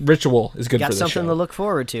ritual is good for this show. Got something to look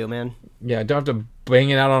forward to, man. Yeah, I don't have to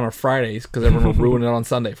bang it out on our Fridays because everyone will ruin it on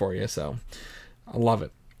Sunday for you. So I love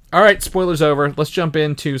it. All right, spoilers over. Let's jump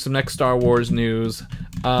into some next Star Wars news.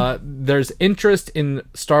 There's interest in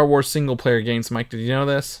Star Wars single player games. Mike, did you know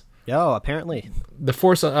this? Oh, apparently. The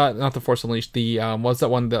Force, not the Force Unleashed. The what's that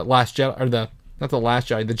one? The Last Jedi, or the not the Last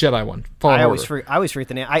Jedi, the Jedi one. Fallen I Order. always forget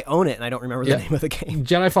the name. I own it and I don't remember the name of the game.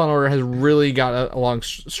 Jedi Fallen Order has really got a long,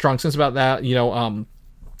 strong sense about that.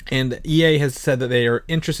 And EA has said that they are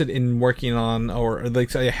interested in working on, or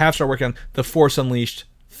they have started working on the Force Unleashed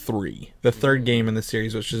 3, the third game in the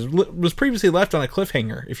series, which was previously left on a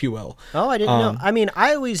cliffhanger, if you will. Oh, I didn't know. I mean,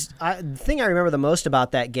 the thing I remember the most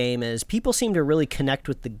about that game is people seem to really connect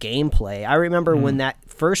with the gameplay. I remember when that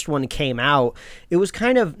first one came out, it was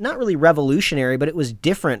kind of not really revolutionary, but it was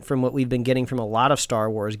different from what we've been getting from a lot of Star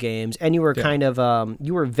Wars games. And you were kind of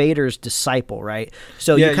you were Vader's disciple, right?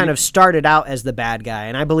 So you kind of started out as the bad guy,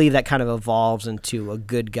 and I believe that kind of evolves into a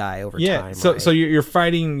good guy over time. So right? so you're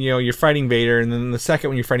fighting, you're fighting Vader, and then the second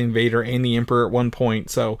one you're fighting Vader and the Emperor at one point.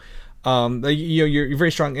 So you're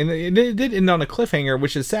very strong, and it did end on a cliffhanger,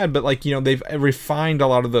 which is sad, but they've refined a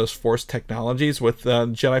lot of those Force technologies with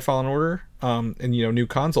Jedi Fallen Order, and new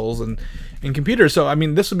consoles and computers. So I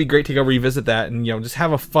mean, this would be great to go revisit that and just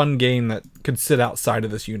have a fun game that could sit outside of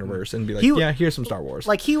this universe and be like, here's some Star Wars.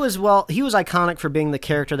 Like he was iconic for being the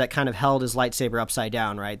character that kind of held his lightsaber upside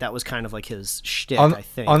down, right? That was kind of like his shtick, I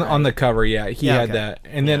think. On the cover, he had that.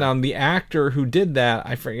 And then the actor who did that,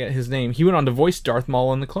 I forget his name, he went on to voice Darth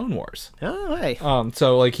Maul in the Clone Wars. Oh, hey.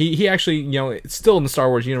 So like he actually, it's still in the Star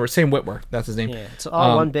Wars universe. Sam Witwer, that's his name. Yeah, it's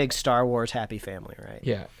all one big Star Wars happy family, right?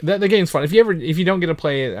 Yeah, the game's fun. If you don't get to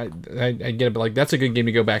play it, I get it, but like that's a good game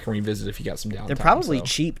to go back and revisit if you got some downtime. They're probably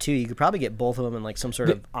cheap too. You could probably get both of them in like some sort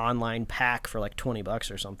of online pack for like $20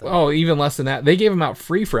 or something. Oh, even less than that. They gave them out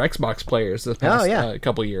free for Xbox players this past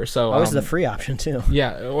couple years. So was the free option too.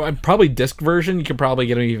 Yeah, probably disc version. You could probably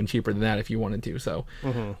get them even cheaper than that if you wanted to. So,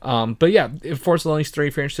 but yeah, if Force Unleashed 3,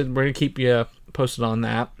 if you're interested, we're gonna keep you posted on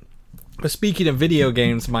that. But speaking of video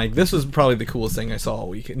games, Mike, this was probably the coolest thing I saw all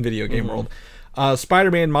week in video game world.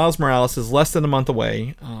 Spider-Man Miles Morales is less than a month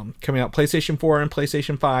away, coming out PlayStation 4 and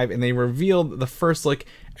PlayStation 5, and they revealed the first look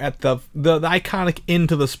at the iconic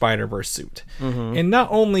Into the Spider-Verse suit. And not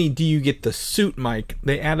only do you get the suit, Mike,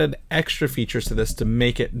 they added extra features to this to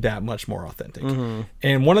make it that much more authentic.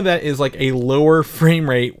 And one of that is like a lower frame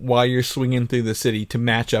rate while you're swinging through the city to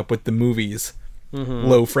match up with the movie's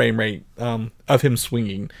low frame rate of him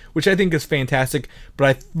swinging, which I think is fantastic,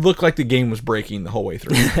 but I looked like the game was breaking the whole way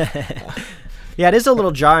through. Yeah, it is a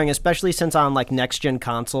little jarring, especially since on like next-gen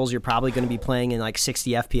consoles, you're probably going to be playing in like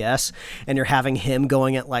 60 FPS, and you're having him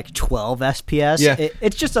going at like 12 FPS. Yeah.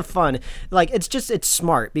 It's just a fun, like, it's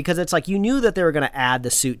smart, because it's like you knew that they were going to add the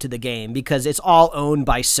suit to the game, because it's all owned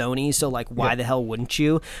by Sony, so like why the hell wouldn't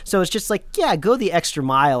you? So it's just like, yeah, go the extra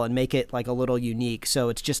mile and make it like a little unique, so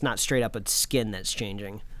it's just not straight up a skin that's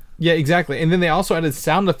changing. Yeah, exactly. And then they also added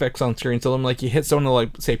sound effects on screen, so like you hit someone to like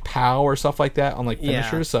say pow or stuff like that on like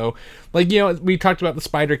finishers. Yeah. So like, we talked about the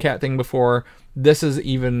Spider Cat thing before. This is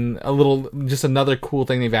even just another cool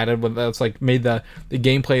thing they've added that's like made the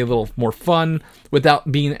gameplay a little more fun without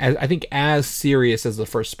being as serious as the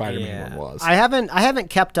first Spider-Man one was. I haven't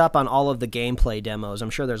kept up on all of the gameplay demos.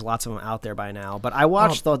 I'm sure there's lots of them out there by now, but I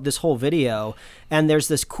watched this whole video, and there's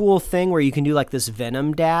this cool thing where you can do like this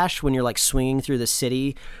Venom dash when you're like swinging through the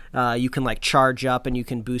city. You can like charge up and you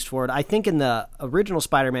can boost forward. I think in the original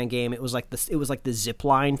Spider-Man game, it was like the zip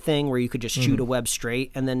line thing where you could just shoot a web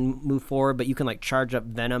straight and then move forward, but you can like charge up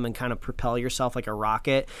Venom and kind of propel yourself like a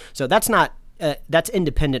rocket. So that's not that's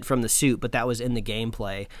independent from the suit, but that was in the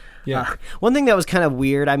gameplay. Yeah. One thing that was kind of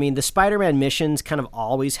weird, I mean, the Spider-Man missions kind of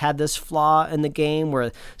always had this flaw in the game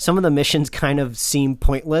where some of the missions kind of seem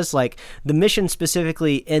pointless. Like the mission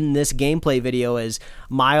specifically in this gameplay video is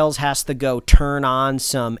Miles has to go turn on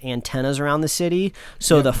some antennas around the city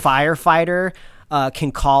so the firefighter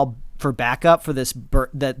can call for backup for this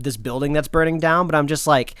building that's burning down. But I'm just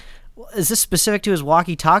like, is this specific to his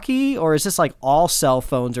walkie-talkie, or is this like all cell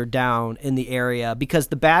phones are down in the area? Because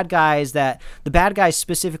the bad guys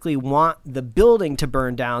specifically want the building to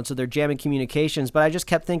burn down, so they're jamming communications. But I just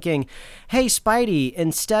kept thinking, hey, Spidey,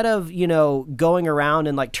 instead of going around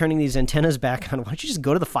and like turning these antennas back on, why don't you just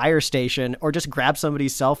go to the fire station or just grab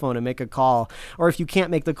somebody's cell phone and make a call? Or if you can't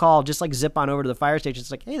make the call, just like zip on over to the fire station. It's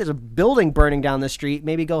like, hey, there's a building burning down the street.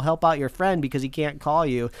 Maybe go help out your friend because he can't call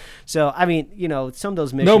you. So I mean, some of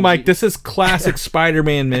those missions. No, Mike. This is classic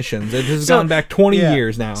Spider-Man missions. It has gone back 20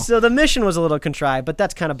 years now. So the mission was a little contrived, but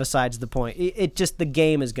that's kind of besides the point. It just, the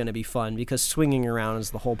game is going to be fun because swinging around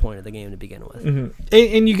is the whole point of the game to begin with. Mm-hmm.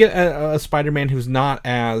 And you get a Spider-Man who's not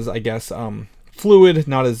as, I guess, fluid,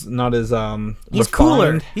 not as he's refined,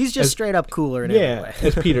 cooler. He's just straight up cooler in every way.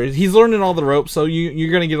 As Peter. He's learning all the ropes, so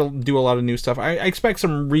you're going to do a lot of new stuff. I expect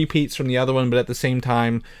some repeats from the other one, but at the same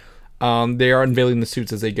time, They are unveiling the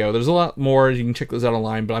suits as they go. There's a lot more. You can check those out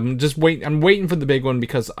online, but I'm waiting for the big one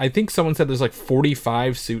because I think someone said there's like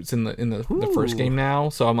 45 suits in the first game now.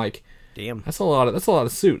 So I'm like, damn, that's a lot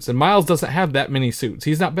of suits. And Miles doesn't have that many suits.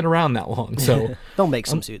 He's not been around that long. So they'll make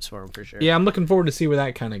some suits for him for sure. Yeah, I'm looking forward to see where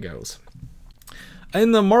that kind of goes.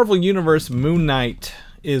 In the Marvel Universe, Moon Knight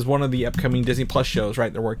is one of the upcoming Disney Plus shows,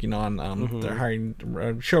 right? They're working on. They're hiring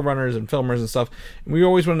showrunners and filmers and stuff. And we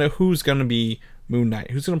always want to know who's going to be Moon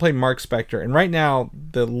Knight, who's going to play Mark Spector. And right now,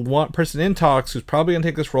 the one person in talks who's probably going to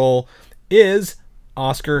take this role is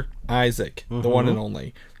Oscar Isaac, the one and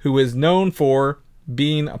only, who is known for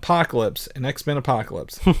being Apocalypse in X-Men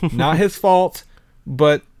Apocalypse. Not his fault,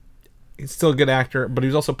 but he's still a good actor. But he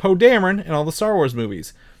was also Poe Dameron in all the Star Wars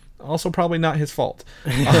movies. Also probably not his fault.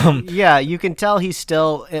 Yeah, you can tell he's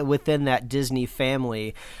still within that Disney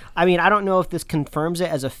family. I mean, I don't know if this confirms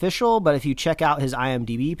it as official, but if you check out his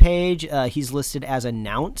IMDb page, he's listed as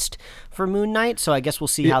announced for Moon Knight, so I guess we'll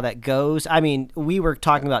see how that goes. I mean, we were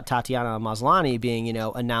talking about Tatiana Maslany being,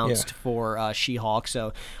 announced for She-Hulk,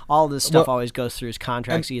 so all this stuff always goes through his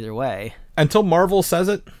contracts either way. Until Marvel says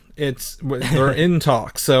it, they're in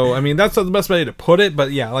talks. So I mean, that's the best way to put it.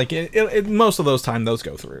 But yeah, like most of those those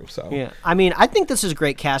go through. So yeah, I mean, I think this is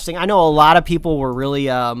great casting. I know a lot of people were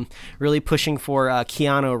really pushing for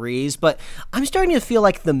Keanu Reeves, but I'm starting to feel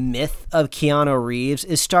like the myth of Keanu Reeves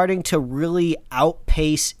is starting to really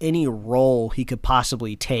outpace any role he could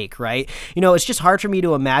possibly take. Right? It's just hard for me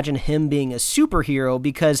to imagine him being a superhero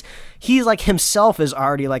because he like himself is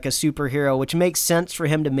already like a superhero, which makes sense for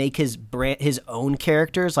him to make his own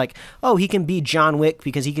characters. Like, oh, he can be John Wick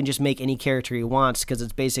because he can just make any character he wants because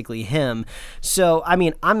it's basically him. So, I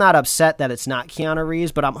mean, I'm not upset that it's not Keanu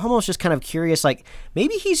Reeves, but I'm almost just kind of curious, like,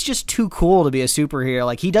 maybe he's just too cool to be a superhero.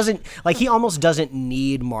 Like, he almost doesn't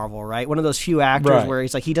need Marvel, right? One of those few actors where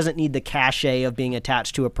he's like, he doesn't need the cachet of being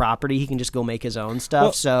attached to a property. He can just go make his own stuff.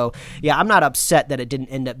 Well, so, yeah, I'm not upset that it didn't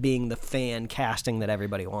end up being the fan casting that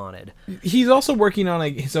everybody wanted. He's also working on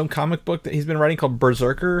his own comic book that he's been writing called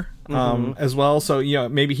Berserker as well. So,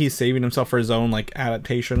 maybe he's saving himself for his own like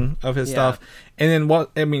adaptation of his stuff. And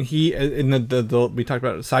then he in the we talked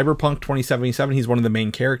about Cyberpunk 2077, he's one of the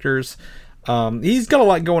main characters. He's got a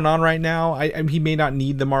lot going on right now. He may not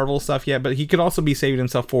need the Marvel stuff yet, but he could also be saving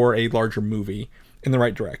himself for a larger movie in the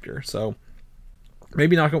right director. So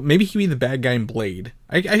maybe he could be the bad guy in Blade.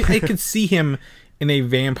 I could see him in a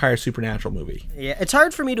vampire supernatural movie. Yeah, it's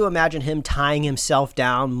hard for me to imagine him tying himself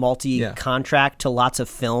down multi-contract to lots of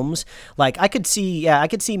films. Like I could see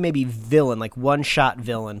maybe villain, like one-shot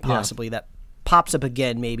villain possibly that pops up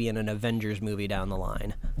again maybe in an Avengers movie down the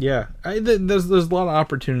line. Yeah, there's a lot of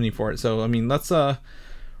opportunity for it. So I mean, let's not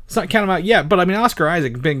count him out yet. But I mean, Oscar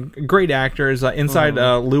Isaac, been great actors inside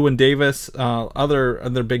Llewyn Davis,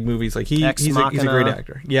 other big movies. Like he's a great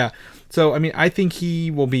actor. Yeah. So, I mean, I think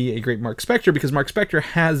he will be a great Mark Spector because Mark Spector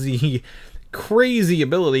has the crazy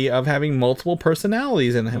ability of having multiple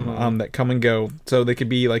personalities in him that come and go. So they could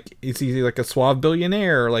be like, it's easy like a suave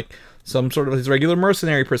billionaire or like some sort of his regular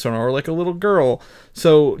mercenary persona or like a little girl.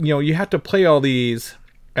 So, you have to play all these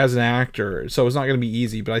as an actor, so it's not going to be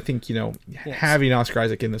easy, but I think having Oscar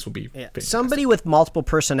Isaac in this will be somebody with multiple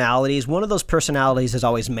personalities. One of those personalities is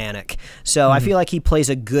always manic, so I feel like he plays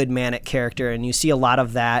a good manic character, and you see a lot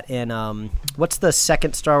of that in what's the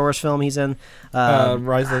second Star Wars film he's in?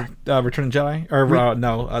 Rise of Return of the Jedi, or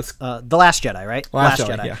The Last Jedi, right? Last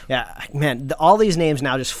Jedi. Yeah, man, all these names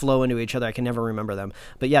now just flow into each other. I can never remember them,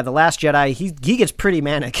 but yeah, The Last Jedi. He gets pretty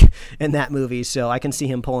manic in that movie, so I can see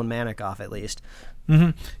him pulling manic off at least.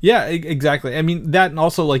 Yeah, exactly. I mean, that and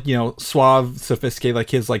also like suave, sophisticated, like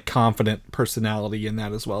his like confident personality in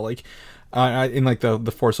that as well, like in like the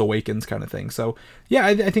Force Awakens kind of thing. So yeah,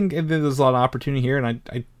 I think there's a lot of opportunity here, and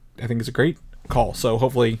I think it's a great call. So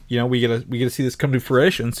hopefully we get to see this come to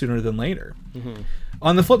fruition sooner than later.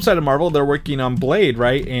 On the flip side of Marvel, they're working on Blade,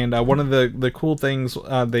 right? And one of the cool things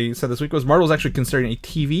they said this week was Marvel's actually considering a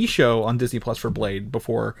TV show on Disney Plus for Blade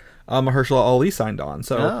before Mahershala Ali signed on.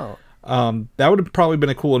 So. That would have probably been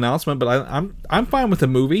a cool announcement, but I'm fine with the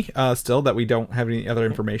movie still that we don't have any other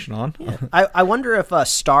information on. Yeah. I wonder if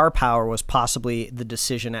star power was possibly the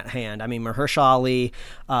decision at hand. I mean, Mahershala Ali,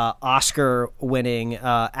 Oscar-winning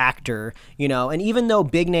actor, and even though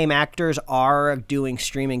big-name actors are doing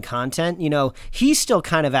streaming content, he's still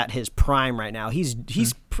kind of at his prime right now. He's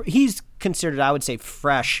considered, I would say,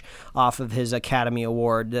 fresh off of his Academy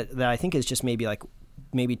Award that I think is just maybe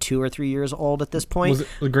 2 or 3 years old at this point. Was it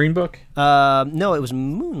the Green Book? No, it was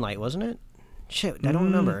Moonlight, wasn't it? Shit, I don't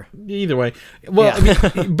remember. Either way. Well, yeah.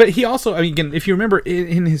 I mean, but he also, again, if you remember,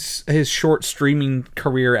 in his short streaming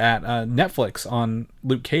career at Netflix on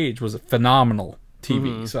Luke Cage was phenomenal.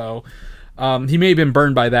 TV. So he may have been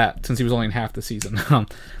burned by that since he was only in half the season.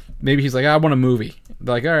 Maybe he's like, I want a movie.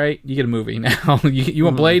 They're like, all right, you get a movie now. You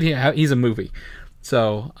want Blade? He's a movie.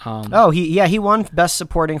 So he won Best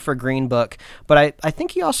Supporting for Green Book, but I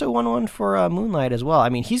think he also won one for Moonlight as well. I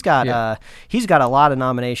mean, he's got a lot of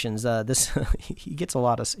nominations. He gets a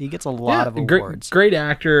lot of awards. Great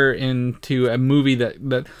actor into a movie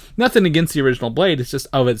that nothing against the original Blade. It's just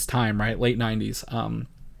of its time, right? Late 90s.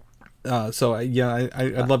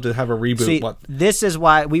 I'd love to have a reboot. See, this is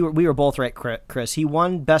why we were both right, Chris. He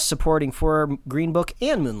won Best Supporting for Green Book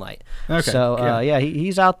and Moonlight. Okay. So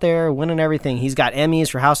he's out there winning everything. He's got Emmys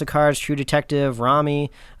for House of Cards, True Detective, Rami,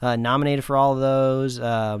 nominated for all of those.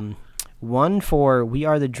 One for We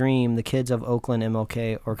Are the Dream, the Kids of Oakland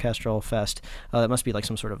MLK Orchestral Fest. That must be like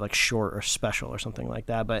some sort of like short or special or something like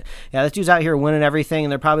that. But yeah, this dude's out here winning everything,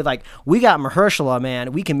 and they're probably like, "We got Mahershala,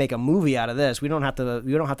 man. We can make a movie out of this. We don't have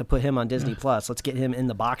to put him on Disney Plus. Let's get him in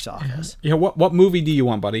the box office." Yeah. What movie do you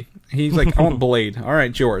want, buddy? He's like, "I want Blade." All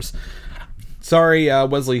right, it's yours. Sorry,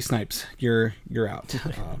 Wesley Snipes, you're out.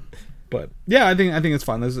 But yeah, I think it's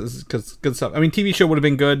fun. This is good stuff. I mean, TV show would have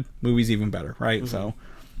been good. Movies even better, right? So.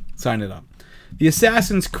 Sign it up. The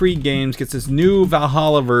Assassin's Creed games gets this new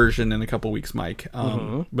Valhalla version in a couple weeks, Mike.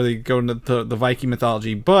 Where they go into the Viking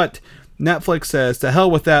mythology. But Netflix says, to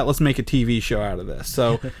hell with that, let's make a TV show out of this.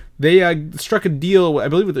 So they struck a deal, I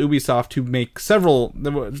believe, with Ubisoft to make several,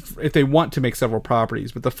 if they want to make several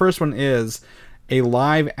properties. But the first one is a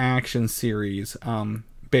live action series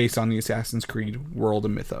based on the Assassin's Creed world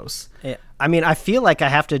and mythos. Yeah. I mean, I feel like I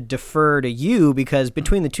have to defer to you because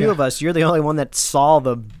between the two of us, you're the only one that saw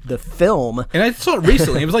the film. And I saw it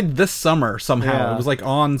recently. It was like this summer somehow. Yeah. It was like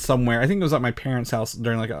on somewhere. I think it was at my parents' house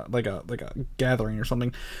during like a gathering or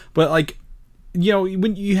something. But like, you know,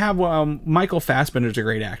 when you have Michael Fassbender's a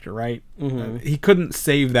great actor, right? He couldn't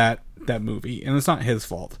save that movie, and it's not his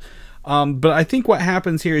fault. But I think what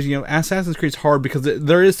happens here is, you know, Assassin's Creed's hard because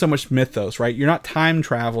there is so much mythos, right? You're not time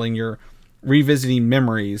traveling, you're revisiting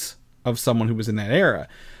memories of someone who was in that era,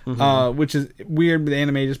 which is weird with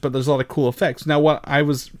animators, but there's a lot of cool effects. Now,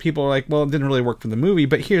 people are like, well, it didn't really work for the movie,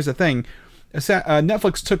 but here's the thing.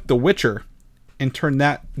 Netflix took The Witcher and turned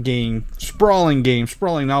that sprawling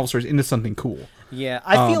novel stories into something cool. Yeah,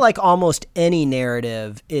 I feel like almost any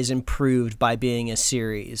narrative is improved by being a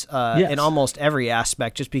series in almost every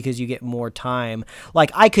aspect just because you get more time.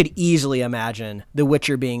 Like, I could easily imagine The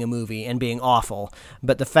Witcher being a movie and being awful,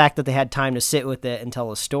 but the fact that they had time to sit with it and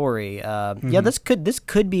tell a story, this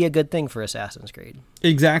could be a good thing for Assassin's Creed.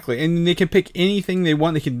 Exactly, and they can pick anything they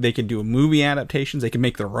want. They could do a movie adaptations. They can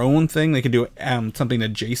make their own thing. They could do something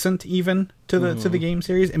adjacent even to the game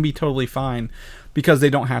series and be totally fine because they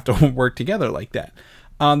don't have to work together like that.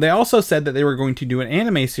 They also said that they were going to do an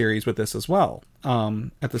anime series with this as well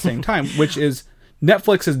at the same time, which is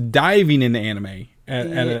Netflix is diving into anime.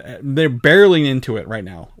 They're barreling into it right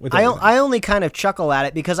now. I only kind of chuckle at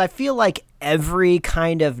it because I feel like every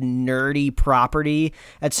kind of nerdy property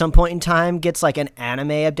at some point in time gets like an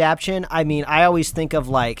anime adaptation. I mean, I always think of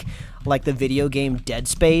like the video game Dead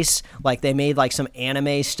Space, like they made like some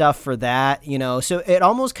anime stuff for that, you know. So it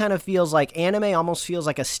almost kind of feels like anime almost feels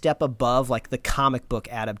like a step above like the comic book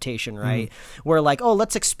adaptation, right? Where like, oh,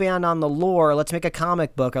 let's expand on the lore, let's make a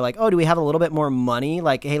comic book, or like, oh, do we have a little bit more money?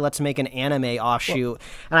 Like, hey, let's make an anime offshoot.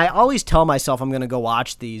 And I always tell myself I'm going to go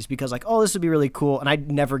watch these because like, oh, this would be really cool, and I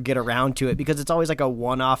never get around to it because it's always like a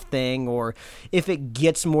one-off thing, or if it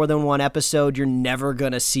gets more than one episode, you're never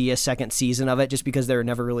going to see a second season of it just because they're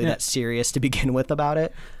never really that serious to begin with about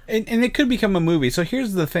it. And it could become a movie. So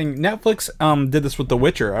here's the thing. Netflix did this with The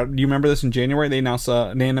Witcher. Do you remember this in January? They announced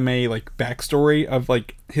an anime like backstory of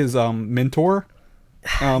like his mentor.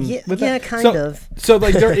 Kind of. So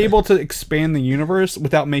like they're able to expand the universe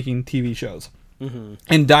without making TV shows.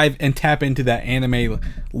 And dive and tap into that anime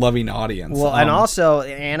loving audience. Well, and also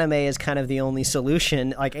anime is kind of the only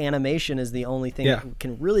solution. Like animation is the only thing that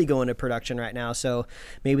can really go into production right now. So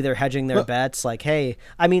maybe they're hedging their bets. Like, hey,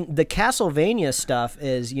 I mean, the Castlevania stuff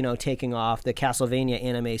is, you know, taking off. The Castlevania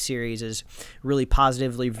anime series is really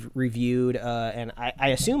positively reviewed, and I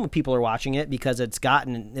assume people are watching it because it's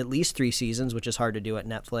gotten at least 3 seasons, which is hard to do at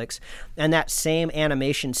Netflix. And that same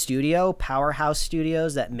animation studio, Powerhouse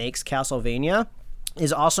Studios, that makes Castlevania,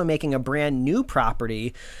 is also making a brand new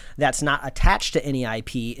property that's not attached to any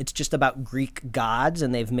IP. It's just about Greek gods,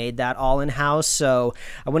 and they've made that all in-house. So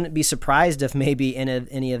I wouldn't be surprised if maybe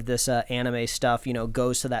any of this anime stuff, you know,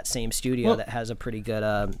 goes to that same studio that has a pretty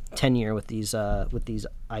good tenure with these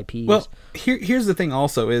IPs. Well, here's the thing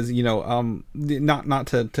also is, you know, not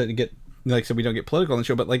to get like I said, we don't get political on the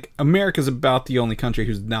show, but like America's about the only country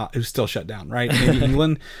who's still shut down, right? Maybe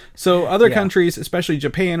England. So other countries, especially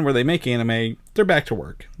Japan, where they make anime, they're back to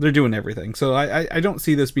work. They're doing everything. So I don't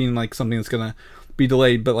see this being like something that's gonna be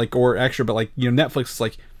delayed, but like or extra. But like Netflix is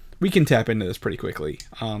like, we can tap into this pretty quickly,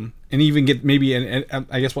 and even get maybe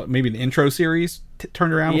maybe an intro series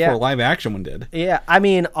turned around before a live action one did. Yeah, I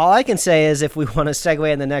mean, all I can say is if we want to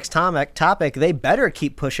segue in the next topic, they better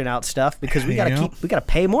keep pushing out stuff because we gotta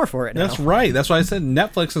pay more for it now. That's right. That's why I said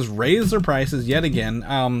Netflix has raised their prices yet again.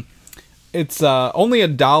 It's only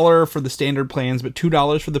 $1 for the standard plans, but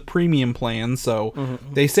 $2 for the premium plans. So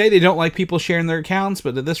they say they don't like people sharing their accounts,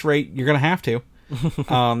 but at this rate, you're gonna have to.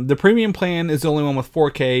 The premium plan is the only one with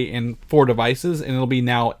 4K and 4 devices, and it'll be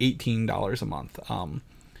now $18 a month,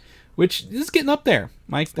 which is getting up there,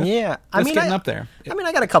 Mike. That's getting up there. I mean,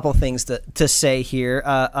 I got a couple things to say here.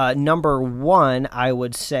 Number one, I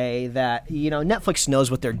would say that Netflix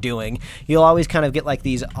knows what they're doing. You'll always kind of get like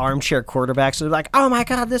these armchair quarterbacks who are like, "Oh my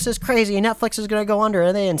God, this is crazy! Netflix is going to go under.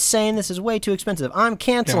 Are they insane? This is way too expensive. I'm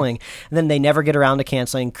canceling." Yeah. And then they never get around to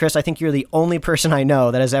canceling. Chris, I think you're the only person I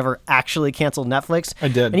know that has ever actually canceled Netflix. I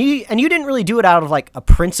did, and you didn't really do it out of like a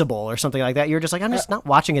principle or something like that. You're just like, I'm just not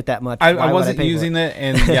watching it that much. I wasn't using it,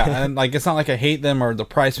 and and like it's not like I hate them or the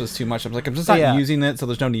price was too much. I'm like, I'm just not using it, so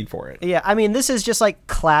there's no need for it. Yeah, I mean, this is just like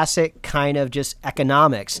classic kind of just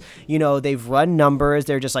economics. They've run numbers.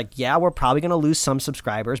 They're just like, yeah, we're probably going to lose some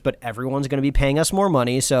subscribers, but everyone's going to be paying us more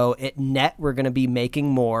money. So at net, we're going to be making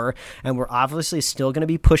more, and we're obviously still going to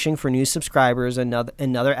be pushing for new subscribers and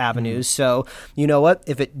other avenues. So you know what?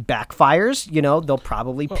 If it backfires, they'll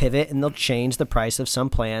probably pivot and they'll change the price of some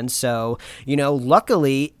plans. So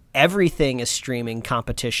luckily, everything is streaming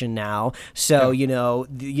competition now. So,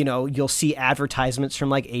 you'll see advertisements from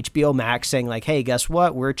like HBO Max saying like, hey, guess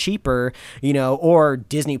what? We're cheaper, or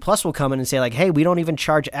Disney Plus will come in and say like, hey, we don't even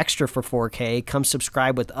charge extra for 4K. Come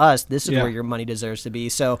subscribe with us. This is where your money deserves to be.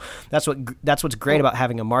 So that's what's great about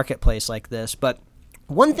having a marketplace like this. But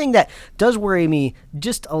one thing that does worry me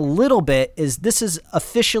just a little bit is this is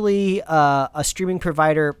officially a streaming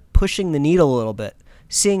provider pushing the needle a little bit,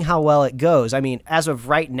 seeing how well it goes. I mean, as of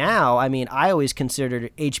right now, I always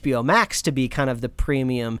considered HBO Max to be kind of the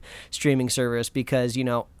premium streaming service because,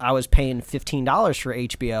 I was paying $15 for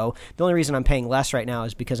HBO. The only reason I'm paying less right now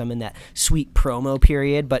is because I'm in that sweet promo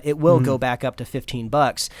period, but it will go back up to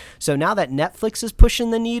 $15. So now that Netflix is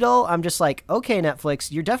pushing the needle, I'm just like, okay,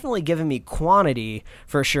 Netflix, you're definitely giving me quantity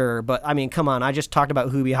for sure. But I mean, come on, I just talked about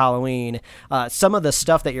Hubie Halloween. Some of the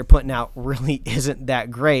stuff that you're putting out really isn't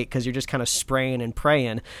that great because you're just kind of spraying and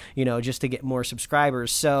praying, just to get more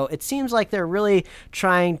subscribers. So it seems like they're really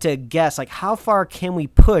trying to guess, like, how far can we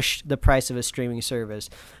push the price of a streaming service?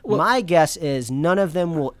 Well, my guess is none of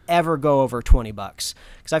them will ever go over $20.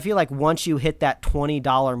 Because I feel like once you hit that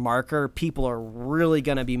 $20 marker, people are really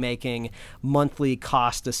going to be making monthly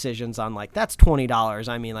cost decisions on like, that's $20.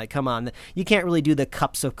 I mean, like, come on. You can't really do the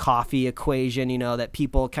cups of coffee equation, that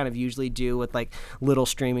people kind of usually do with like little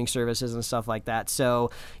streaming services and stuff like that. So,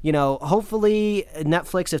 hopefully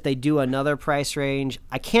Netflix, if they do another price range,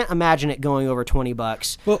 I can't imagine it going over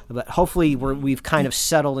 $20. Well, but hopefully we've kind of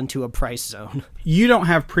settled into a price zone. You don't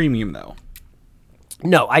have premium though.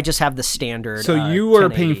 No, I just have the standard. So you are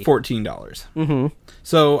paying $14. Mm-hmm.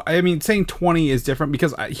 So I mean, saying 20 is different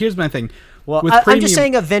because here's my thing. Well, I'm just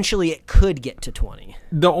saying eventually it could get to 20.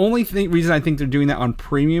 The only reason I think they're doing that on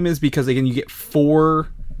premium is because again, you get 4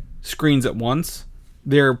 screens at once.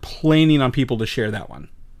 They're planning on people to share that one.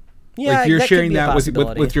 Yeah, like you're sharing that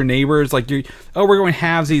with your neighbors. Like we're going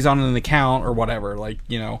halvesies on an account or whatever. Like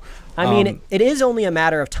I mean, it is only a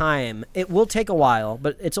matter of time. It will take a while,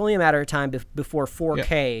 but it's only a matter of time before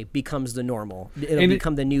 4K becomes the normal. It'll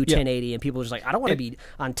become the new 1080, and people are just like, I don't want to be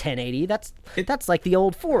on 1080. That's like the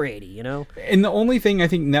old 480, And the only thing I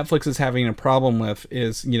think Netflix is having a problem with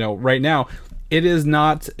is, right now, it is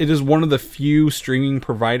one of the few streaming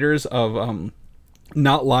providers of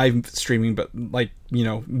not live streaming, but like,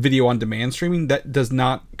 video on demand streaming that does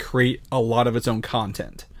not create a lot of its own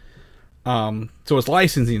content. So it's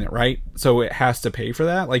licensing it, right? So it has to pay for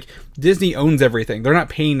that. Like Disney owns everything. They're not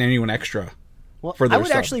paying anyone extra. Well,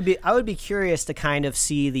 I would be curious to kind of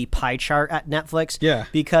see the pie chart at Netflix. Yeah.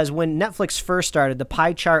 Because when Netflix first started, the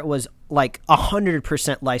pie chart was like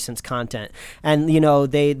 100% licensed content. And, you know,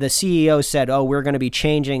 the CEO said, oh, we're going to be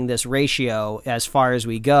changing this ratio as far as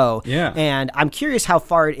we go. Yeah. And I'm curious how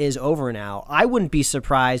far it is over now. I wouldn't be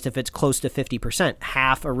surprised if it's close to 50%,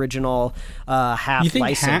 half original, half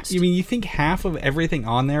licensed. You think half of everything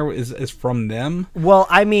on there is from them? Well,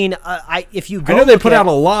 I mean, if you go, I know they put out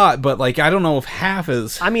a lot, but like I don't know if half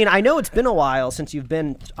is. I mean, I know it's been a while since you've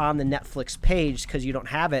been on the Netflix page because you don't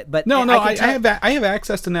have it. But No, I have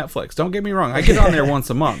access to Netflix. Don't get me wrong. I get on there once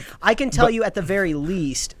a month. I can tell you at the very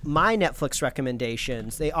least, my Netflix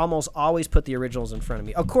recommendations, they almost always put the originals in front of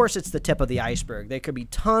me. Of course, it's the tip of the iceberg. There could be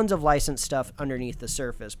tons of licensed stuff underneath the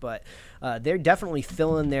surface, but they're definitely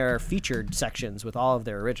filling their featured sections with all of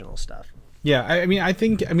their original stuff. Yeah,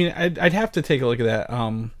 I'd have to take a look at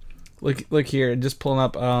that. Look here, just pulling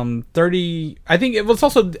up 30. I think it was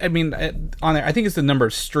also. I mean, on there, I think it's the number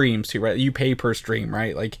of streams too, right? You pay per stream,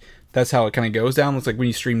 right? Like that's how it kind of goes down. It's like when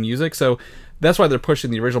you stream music, so that's why they're pushing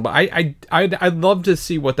the original. But I'd love to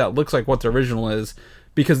see what that looks like, what the original is,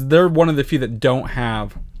 because they're one of the few that don't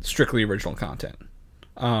have strictly original content.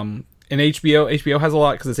 And HBO has a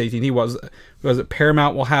lot because it's AT&T. Was it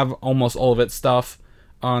Paramount will have almost all of its stuff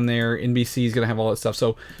on there. NBC is gonna have all that stuff.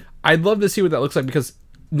 So I'd love to see what that looks like because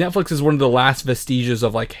Netflix is one of the last vestiges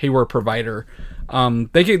of like, hey, we're a provider.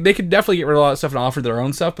 They could definitely get rid of a lot of stuff and offer their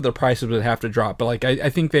own stuff, but their prices would have to drop. But like, I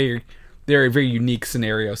think they're a very unique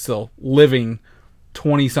scenario, still living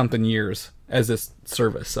 20-something years as this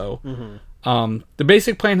service. So the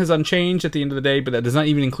basic plan has unchanged at the end of the day, but that does not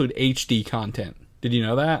even include HD content. Did you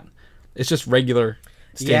know that? It's just regular.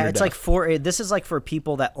 Yeah, it's like this is like for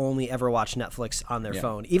people that only ever watch Netflix on their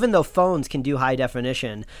phone. Even though phones can do high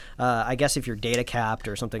definition, I guess if you're data capped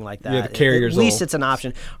or something like that, the carriers at least it's an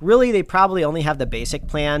option. Really, they probably only have the basic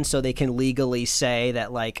plan so they can legally say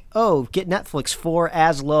that like, oh, get Netflix for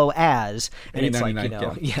as low as, and it's like, you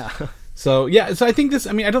know, yeah. So I think this.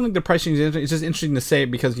 I mean, I don't think the pricing is. It's just interesting to say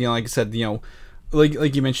it because like I said,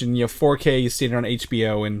 like you mentioned, 4K is standard on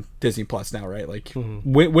HBO and Disney Plus now, right? Like,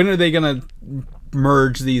 when are they gonna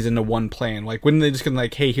merge these into one plan? Like, when are they just gonna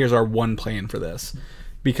like, hey, here's our one plan for this?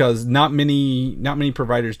 Because not many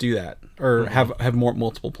providers do that or have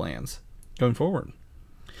multiple plans going forward.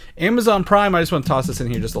 Amazon Prime, I just want to toss this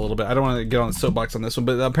in here just a little bit. I don't want to get on the soapbox on this one,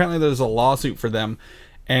 but apparently there's a lawsuit for them.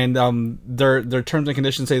 And their terms and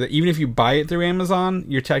conditions say that even if you buy it through Amazon,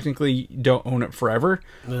 you technically don't own it forever.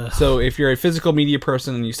 Ugh. So if you're a physical media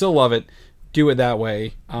person and you still love it, do it that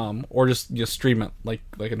way, or just stream it like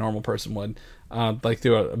a normal person would, like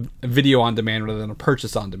through a video on demand rather than a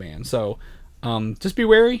purchase on demand. So just be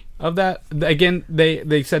wary of that. Again,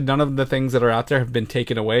 they said none of the things that are out there have been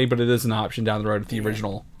taken away, but it is an option down the road if the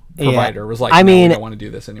original provider was like, we don't want to do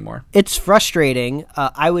this anymore. It's frustrating.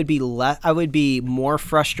 I would be more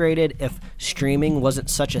frustrated if streaming wasn't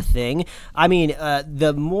such a thing. I mean,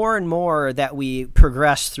 the more and more that we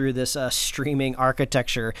progress through this streaming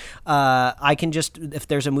architecture, I can just, if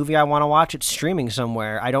there's a movie I want to watch, it's streaming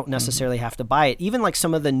somewhere. I don't necessarily have to buy it. Even like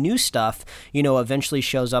some of the new stuff, eventually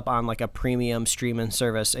shows up on like a premium streaming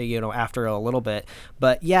service, after a little bit.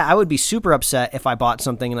 But yeah, I would be super upset if I bought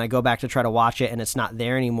something and I go back to try to watch it and it's not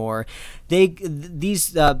there anymore.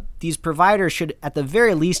 These providers should at the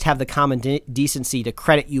very least have the common decency to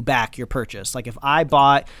credit you back your purchase. Like if I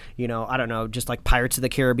bought, I don't know, just like Pirates of the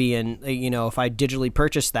Caribbean, if I digitally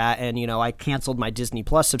purchased that and, I canceled my Disney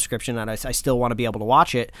Plus subscription and I still want to be able to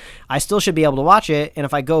watch it, I still should be able to watch it. And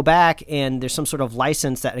if I go back and there's some sort of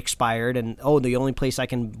license that expired and, the only place I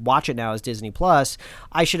can watch it now is Disney Plus,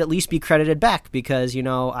 I should at least be credited back because,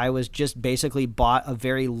 I was just basically bought a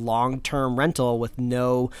very long-term rental with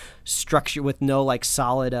no structure, with no like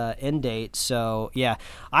solid end date. So yeah,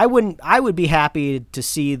 I would be happy to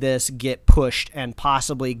see this get pushed and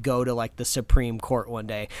possibly go to like the Supreme Court one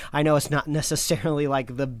day. I know it's not necessarily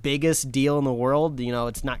like the biggest deal in the world,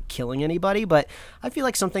 it's not killing anybody, but I feel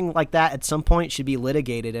like something like that at some point should be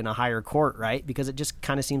litigated in a higher court, right? Because it just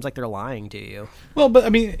kind of seems like they're lying to you. Well, but I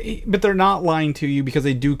mean, but they're not lying to you because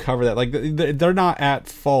they do cover that. Like they're not at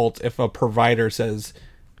fault if a provider says,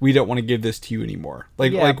 we don't want to give this to you anymore.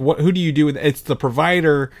 Who do you do with it? It's the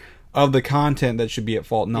provider of the content that should be at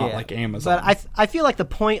fault, not like Amazon. But I feel like the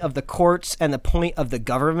point of the courts and the point of the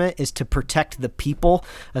government is to protect the people,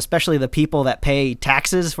 especially the people that pay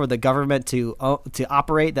taxes for the government to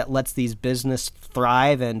operate, that lets these business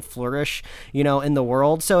thrive and flourish, in the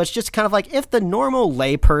world. So it's just kind of like if the normal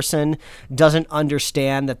layperson doesn't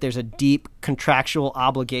understand that there's a deep contractual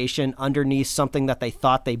obligation underneath something that they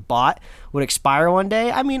thought they bought would expire one day,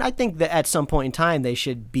 I mean, I think that at some point in time they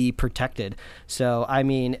should be protected. So, I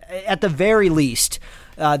mean, at the very least,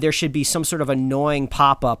 there should be some sort of annoying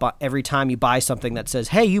pop-up every time you buy something that says,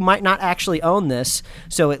 hey, you might not actually own this.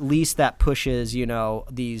 So at least that pushes,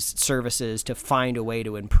 these services to find a way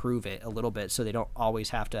to improve it a little bit so they don't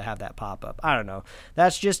always have to have that pop-up. I don't know.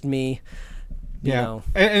 That's just me. And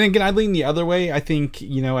again, I lean the other way. I think,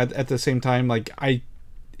 at the same time, like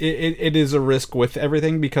it is a risk with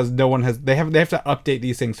everything because they have to update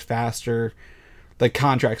these things faster, like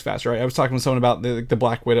contracts faster, right? I was talking with someone about the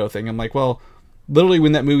Black Widow thing. I'm like, well, literally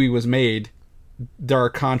when that movie was made, there are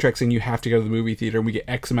contracts and you have to go to the movie theater and we get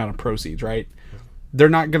X amount of proceeds, right? They're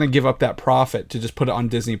not going to give up that profit to just put it on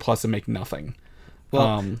Disney Plus and make nothing.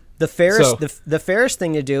 Well, the fairest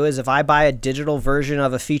thing to do is if I buy a digital version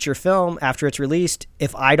of a feature film after it's released,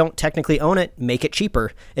 if I don't technically own it, make it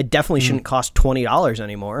cheaper. It definitely shouldn't cost $20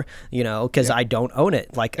 anymore, because I don't own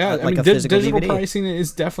it like a physical digital DVD. Pricing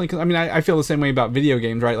is definitely. I mean, I feel the same way about video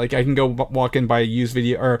games, right? Like I can go walk in buy a used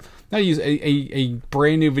video or not use a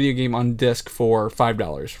brand new video game on disc for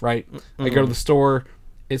 $5, right? I go to the store,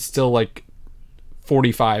 it's still like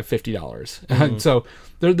 $45-$50. So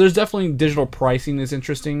there's definitely digital pricing is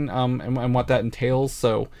interesting and what that entails.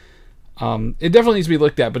 So it definitely needs to be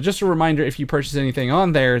looked at. But just a reminder, if you purchase anything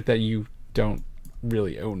on there, that you don't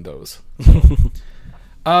really own those.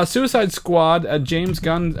 Suicide Squad. James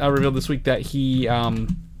Gunn revealed this week that he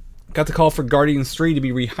got the call for Guardians 3 to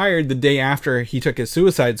be rehired the day after he took his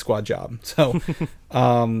Suicide Squad job. So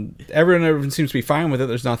everyone seems to be fine with it.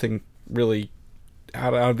 There's nothing really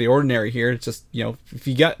out of the ordinary here. It's just, if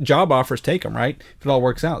you got job offers, take them, right? If it all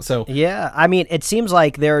works out. So yeah, I mean, it seems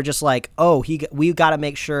like they're just like, oh, we got to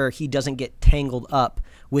make sure he doesn't get tangled up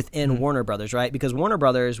within Warner Brothers, right? Because Warner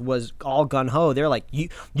Brothers was all gung-ho. They're like,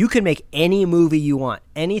 you can make any movie you want.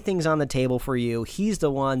 Anything's on the table for you. He's the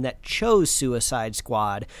one that chose Suicide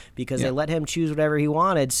Squad because they let him choose whatever he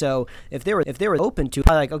wanted. So if they were open to,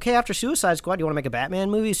 like, okay, after Suicide Squad, you want to make a Batman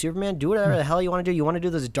movie, Superman, do whatever the hell you want to do. You want to do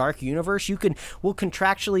this dark universe? We'll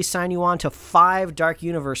contractually sign you on to 5 dark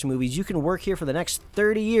universe movies. You can work here for the next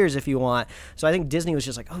 30 years if you want. So I think Disney was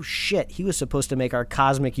just like, oh shit, he was supposed to make our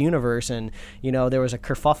cosmic universe, and there was a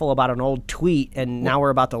kerfuffle about an old tweet, and now we're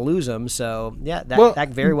about to lose him. So yeah, that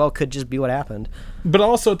very well could just be what happened. But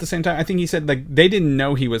also at the same time, I think he said like they didn't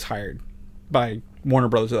know he was hired by Warner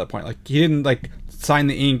Brothers at that point. Like he didn't sign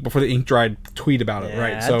the ink before the ink dried, tweet about it,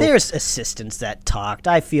 right? So there's assistants that talked.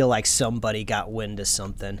 I feel like somebody got wind of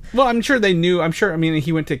something. Well, I'm sure they knew. I'm sure. I mean,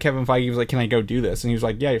 he went to Kevin Feige. He was like, "Can I go do this?" And he was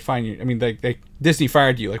like, "Yeah, fine." I mean, Disney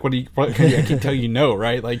fired you. Like, what can I can tell you no,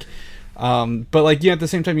 right? Like. But at the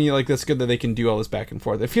same time, that's good that they can do all this back and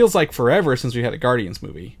forth. It feels like forever since we had a Guardians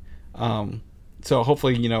movie. So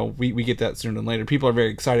hopefully, we get that sooner than later. People are very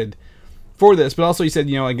excited for this, but also he said,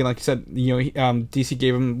 again, like you said, DC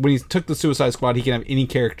gave him, when he took the Suicide Squad, he can have any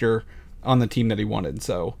character on the team that he wanted.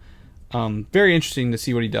 So, very interesting to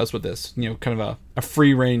see what he does with this, kind of a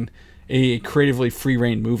free reign, a creatively free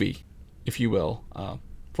reign movie, if you will,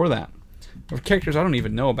 for that. Of characters I don't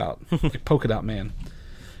even know about, like Polka Dot Man.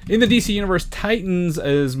 In the DC Universe, Titans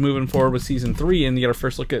is moving forward with Season 3, and you get our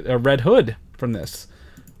first look at Red Hood from this.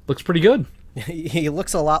 Looks pretty good. He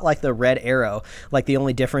looks a lot like the Red Arrow. Like the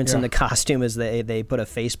only difference in the costume is they put a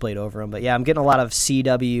faceplate over him. But yeah, I'm getting a lot of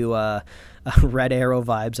CW Red Arrow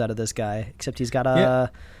vibes out of this guy. Except he's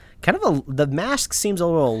got kind of the mask seems a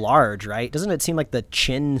little large, right? Doesn't it seem like the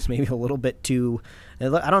chin's maybe a little bit too?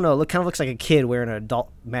 I don't know. It kind of looks like a kid wearing an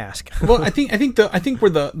adult mask. Well, I think where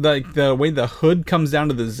the way the hood comes down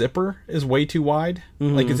to the zipper is way too wide.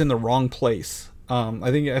 Like it's in the wrong place.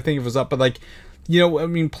 I think it was up, but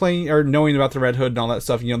playing or knowing about the Red Hood and all that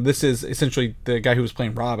stuff, this is essentially the guy who was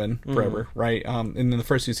playing Robin forever, right? And in the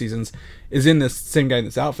first 2 seasons is in this same guy in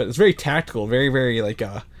this outfit. It's very tactical, very, very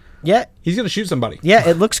yeah, he's gonna shoot somebody. Yeah,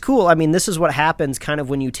 it looks cool. I mean, this is what happens kind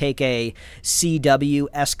of when you take a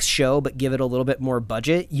CW-esque show but give it a little bit more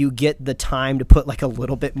budget. You get the time to put like a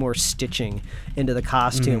little bit more stitching into the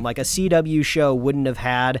costume. Like a CW show wouldn't have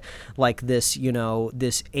had like this,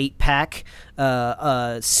 this 8-pack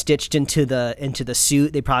stitched into the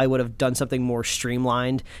suit. They probably would have done something more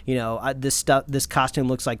streamlined. This costume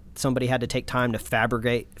looks like somebody had to take time to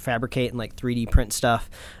fabricate and like 3D print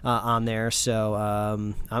stuff on there. So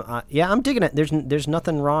I'm digging it. There's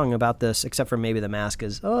nothing wrong about this except for maybe the mask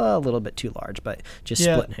is a little bit too large, but just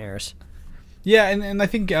splitting hairs. Yeah, and I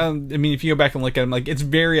think if you go back and look at him, like it's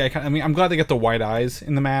very iconic. I mean, I'm glad they got the white eyes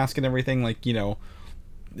in the mask and everything. Like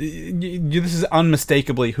this is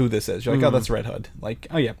unmistakably who this is. You're like, oh, that's Red Hood. Like,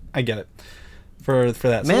 oh yeah, I get it. For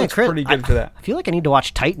that, so it's pretty good for that. I feel like I need to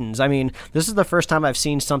watch Titans. I mean, this is the first time I've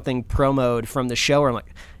seen something promoted from the show where I'm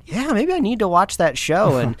like, yeah, maybe I need to watch that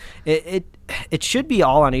show. And it should be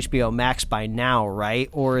all on HBO Max by now, right?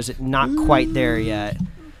 Or is it not quite there yet?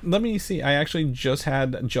 Let me see. I actually just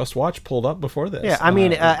had Just Watch pulled up before this. Yeah, I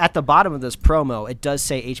mean, at the bottom of this promo, it does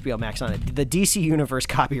say HBO Max on it. The DC Universe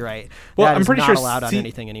copyright. Well, that I'm is pretty not sure allowed on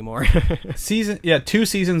anything anymore. 2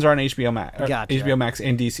 seasons are on HBO Max. Gotcha. HBO Max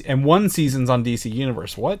and DC, and 1 season's on DC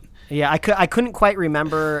Universe. What? Yeah, I couldn't quite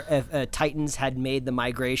remember if Titans had made the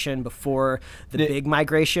migration before the big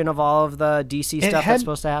migration of all of the DC stuff that's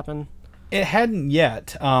supposed to happen. It hadn't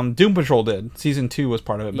yet. Doom Patrol did. Season 2 was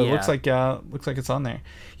part of it, but Yeah. it looks like it's on there.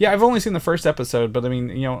 Yeah, I've only seen the first episode, but I mean,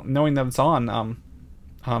 knowing that it's on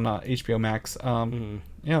HBO Max,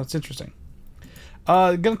 it's interesting.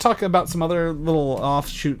 Gonna talk about some other little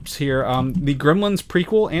offshoots here. The Gremlins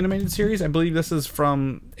prequel animated series. I believe this is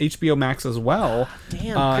from HBO Max as well.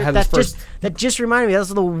 Damn, that just reminded me. That was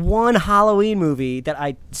the one Halloween movie that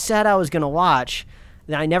I said I was gonna watch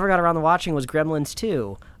that I never got around to watching was Gremlins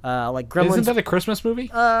 2. Gremlins. Isn't that a Christmas movie?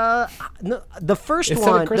 No, the first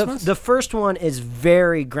one. The first one is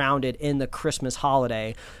very grounded in the Christmas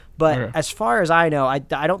holiday. But as far as I know, I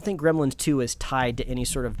don't think Gremlins 2 is tied to any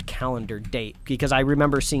sort of calendar date, because I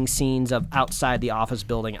remember seeing scenes of outside the office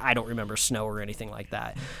building. I don't remember snow or anything like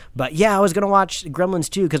that. But yeah, I was going to watch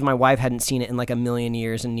Gremlins 2 because my wife hadn't seen it in like a million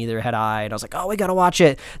years, and neither had I. And I was like, oh, we got to watch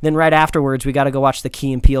it. Then right afterwards, we got to go watch the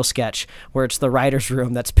Key and Peele sketch where it's the writer's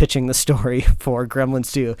room that's pitching the story for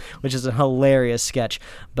Gremlins 2, which is a hilarious sketch.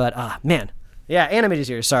 But man. Yeah, animated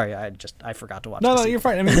series. Sorry, I forgot to watch. No, you're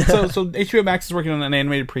fine. I mean, so HBO Max is working on an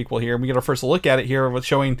animated prequel here, and we get our first look at it here with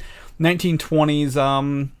showing 1920s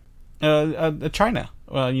China,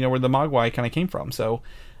 where the Mogwai kind of came from. So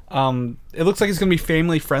it looks like it's going to be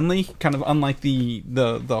family friendly, kind of unlike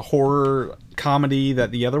the horror comedy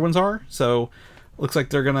that the other ones are. So it looks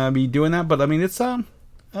like they're going to be doing that. But I mean, it's a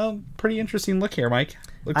pretty interesting look here, Mike.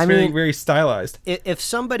 Looks very, very stylized. If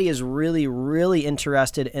somebody is really, really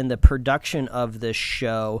interested in the production of this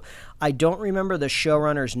show, I don't remember the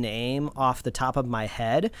showrunner's name off the top of my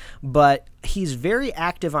head, but he's very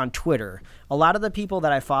active on Twitter. A lot of the people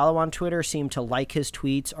that I follow on Twitter seem to like his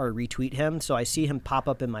tweets or retweet him, so I see him pop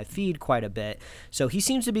up in my feed quite a bit. So he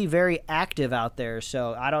seems to be very active out there,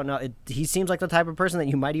 so I don't know. He seems like the type of person that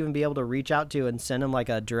you might even be able to reach out to and send him like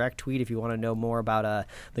a direct tweet if you want to know more about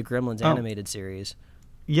the Gremlins animated series.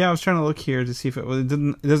 Yeah, I was trying to look here to see if it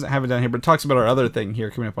doesn't have it down here, but it talks about our other thing here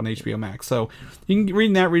coming up on HBO Max. So you can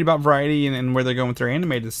read about Variety and where they're going with their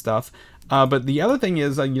animated stuff. But the other thing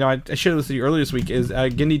is, I shared this with you earlier this week, is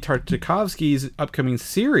Gendy Tartakovsky's upcoming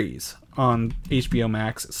series on HBO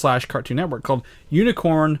Max / Cartoon Network called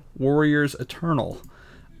Unicorn Warriors Eternal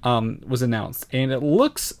was announced. And it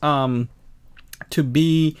looks to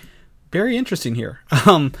be very interesting here.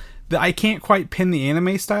 I can't quite pin the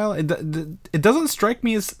anime style. It doesn't strike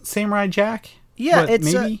me as Samurai Jack. Yeah,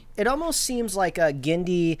 maybe it almost seems like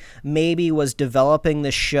Gendy maybe was developing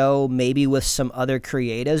the show maybe with some other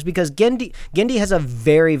creatives, because Gendy has a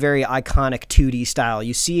very, very iconic 2D style.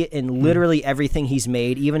 You see it in literally everything he's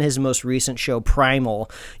made, even his most recent show Primal.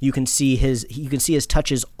 You can see his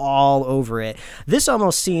touches all over it. This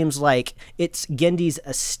almost seems like it's Gendy's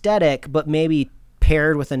aesthetic, but maybe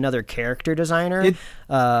paired with another character designer.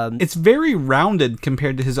 It's very rounded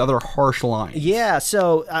compared to his other harsh lines. Yeah,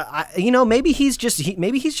 so maybe he's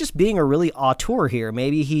just being a really auteur here.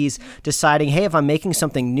 Maybe he's deciding, hey, if I'm making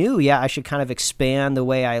something new, I should kind of expand the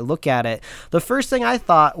way I look at it. The first thing I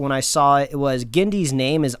thought when I saw it was Gendy's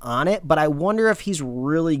name is on it, but I wonder if he's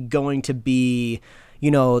really going to be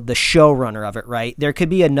the showrunner of it, right? There could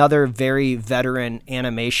be another very veteran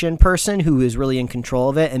animation person who is really in control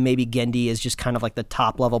of it, and maybe Gendy is just kind of like the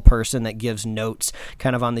top level person that gives notes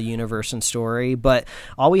kind of on the universe and story. But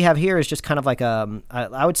all we have here is just kind of like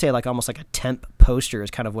I would say like almost like a temp poster is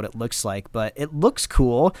kind of what it looks like, but it looks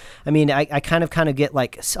cool. I mean, I kind of get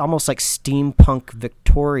like almost like steampunk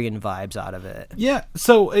Victorian vibes out of it. Yeah,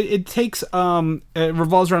 so it takes it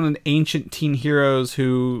revolves around an ancient teen heroes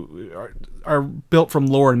who are built from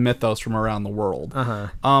lore and mythos from around the world.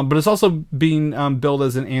 But it's also being billed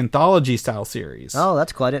as an anthology style series. Oh,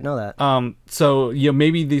 that's cool. I didn't know that. So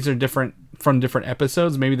maybe these are different from different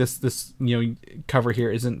episodes. Maybe this cover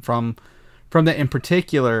here isn't from that in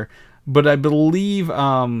particular. But I believe he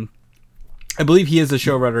is the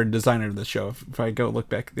showrunner and designer of the show. If I go look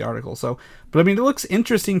back at the article, but I mean, it looks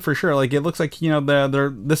interesting for sure. Like it looks like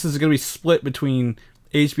this is going to be split between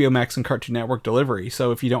HBO Max and Cartoon Network delivery.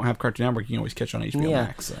 So if you don't have Cartoon Network, you can always catch on HBO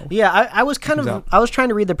Max. So. Yeah, I was trying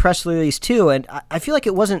to read the press release too, and I feel like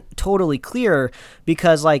it wasn't totally clear,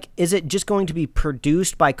 because like, is it just going to be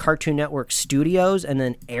produced by Cartoon Network Studios and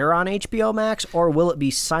then air on HBO Max, or will it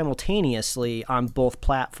be simultaneously on both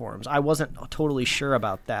platforms? I wasn't totally sure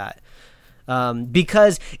about that.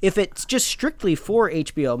 Because if it's just strictly for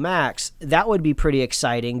HBO Max, that would be pretty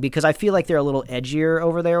exciting because I feel like they're a little edgier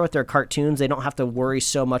over there with their cartoons. They don't have to worry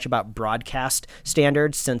so much about broadcast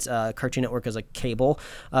standards since Cartoon Network is a cable,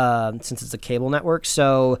 since it's a cable network.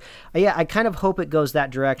 So, yeah, I kind of hope it goes that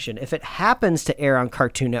direction. If it happens to air on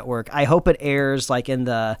Cartoon Network, I hope it airs like in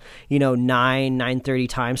the, 9:30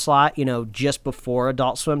 time slot, just before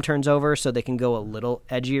Adult Swim turns over so they can go a little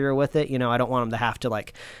edgier with it. I don't want them to have to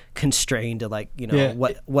like constrain to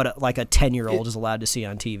what like a 10-year-old is allowed to see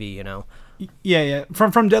on TV. Yeah.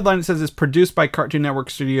 From Deadline, it says it's produced by Cartoon Network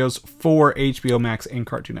Studios for HBO Max and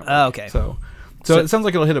Cartoon Network. Oh, okay. So it sounds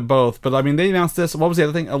like it'll hit it both, but I mean, they announced this. What was the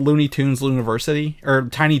other thing? A Looney Tunes University or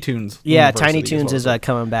Tiny Toons? Yeah, Tiny Toons is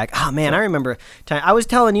coming back. Oh man, I remember. I was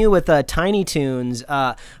telling you with Tiny Toons.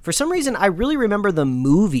 For some reason, I really remember the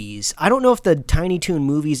movies. I don't know if the Tiny Toon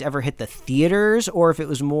movies ever hit the theaters or if it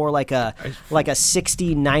was more like a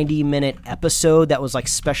 60, 90-minute episode that was like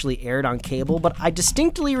specially aired on cable. But I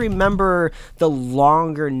distinctly remember the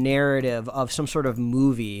longer narrative of some sort of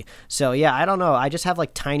movie. So yeah, I don't know. I just have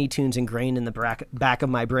like Tiny Toons ingrained in the back of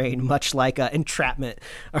my brain, much like Entrapment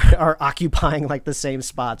are occupying like the same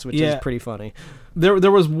spots, which is pretty funny. There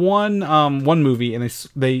was one movie, and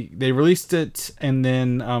they released it and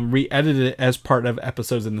then re-edited it as part of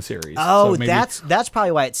episodes in the series. Oh, so that's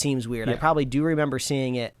probably why it seems weird. Yeah. I probably do remember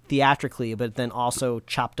seeing it theatrically, but then also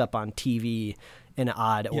chopped up on TV in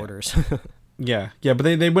odd orders. Yeah, but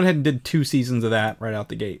they went ahead and did 2 seasons of that right out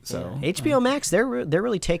the gate. So HBO Max, they're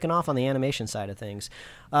really taking off on the animation side of things.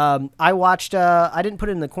 I watched. I didn't put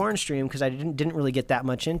it in the corn stream because I didn't really get that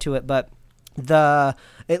much into it, but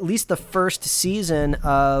at least the first season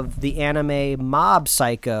of the anime Mob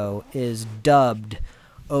Psycho is dubbed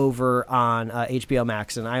over on HBO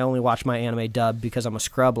Max, and I only watch my anime dubbed because I'm a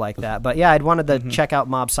scrub like that. But yeah, I'd wanted to check out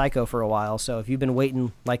Mob Psycho for a while, so if you've been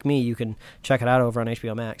waiting like me, you can check it out over on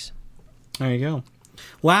HBO Max. There you go.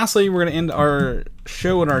 Lastly, we're going to end our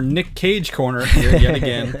show in our Nick Cage corner here yet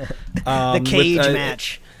again. The Cage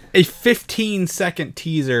match. A 15-second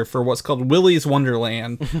teaser for what's called Willy's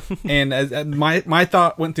Wonderland. And as my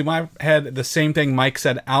thought went through my head, the same thing Mike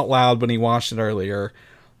said out loud when he watched it earlier.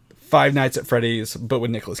 Five Nights at Freddy's, but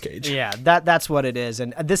with Nicolas Cage. Yeah, that's what it is.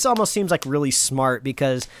 And this almost seems like really smart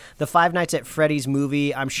because the Five Nights at Freddy's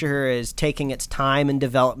movie, I'm sure, is taking its time in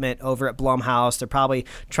development over at Blumhouse. They're probably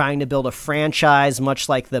trying to build a franchise, much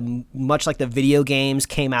like the video games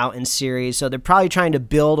came out in series. So they're probably trying to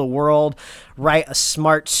build a world, write a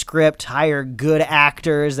smart script, hire good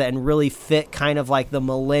actors that really fit kind of like the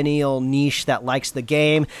millennial niche that likes the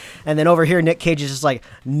game. And then over here, Nick Cage is just like,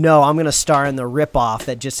 no, I'm going to star in the ripoff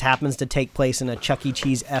that just happens to take place in a Chuck E.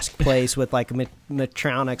 Cheese-esque place with like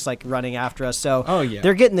Matronics like running after us. So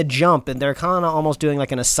they're getting the jump, and they're kind of almost doing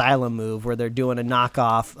like an Asylum move where they're doing a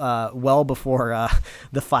knockoff well before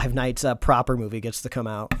the Five Nights proper movie gets to come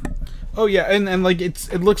out. Oh yeah, and like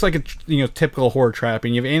it looks like a typical horror trap,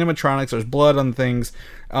 and you have animatronics. There's blood on things.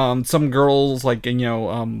 Some girls like a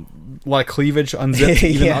lot of cleavage unzipped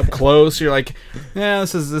even up close. You're like, yeah,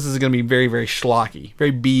 this is gonna be very very schlocky,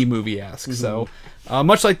 very B movie esque. So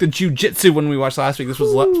much like the Jiu-Jitsu one we watched last week, this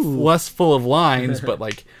was less full of lines, but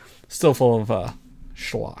like still full of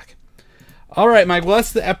schlock. All right, Mike. Well,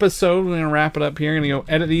 that's the episode. We're going to wrap it up here. We're going to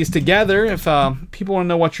go edit these together. If people want to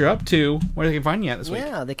know what you're up to, where they can find you at this week?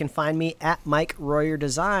 Yeah, they can find me at Mike Royer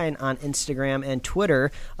Design on Instagram and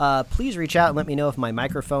Twitter. Please reach out and let me know if my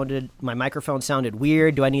microphone sounded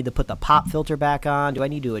weird. Do I need to put the pop filter back on? Do I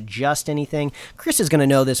need to adjust anything? Chris is going to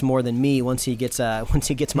know this more than me once he gets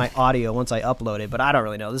my audio once I upload it. But I don't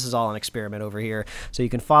really know. This is all an experiment over here. So you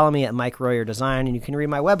can follow me at Mike Royer Design, and you can read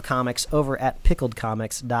my webcomics over at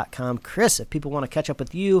pickledcomics.com. Chris, if people want to catch up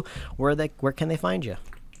with you, where can they find you?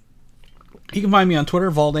 You can find me on Twitter,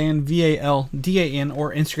 Valdan, VALDAN,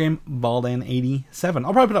 or Instagram, Valdan87.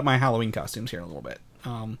 I'll probably put up my Halloween costumes here in a little bit.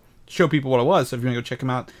 Show people what it was, so if you want to go check them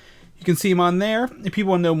out, you can see them on there. If people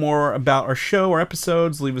want to know more about our show or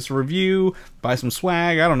episodes, leave us a review, buy some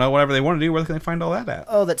swag, I don't know, whatever they want to do, where can they find all that at?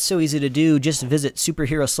 Oh, that's so easy to do. Just visit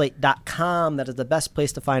superheroslate.com. That is the best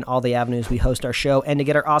place to find all the avenues we host our show and to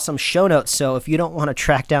get our awesome show notes. So if you don't want to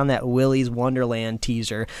track down that Willy's Wonderland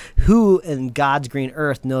teaser, who in God's green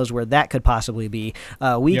earth knows where that could possibly be?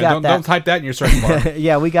 Don't type that in your search bar.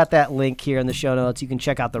 Yeah, we got that link here in the show notes. You can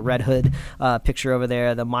check out the Red Hood picture over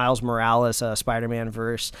there, the Miles Morales Spider-Man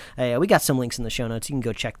verse. We got some links in the show notes. You can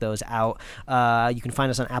go check those out. You can find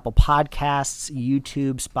us on Apple Podcasts,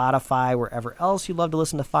 YouTube, Spotify, wherever else you love to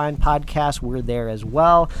listen to fine podcasts. We're there as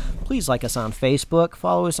well. Please like us on Facebook.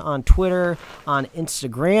 Follow us on Twitter, on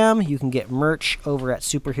Instagram. You can get merch over at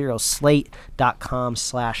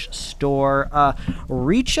superheroslate.com/store.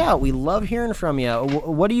 Reach out. We love hearing from you.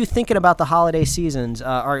 What are you thinking about the holiday seasons?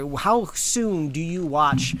 How soon do you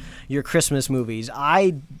watch your Christmas movies?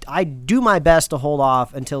 I do my best to hold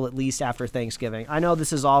off until at least after Thanksgiving. I know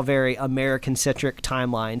this is all very American-centric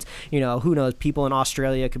timelines. Who knows? People in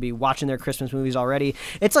Australia could be watching their Christmas movies already.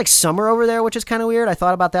 It's like summer over there, which is kind of weird. I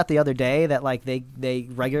thought about that the other day, that like they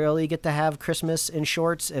regularly get to have Christmas in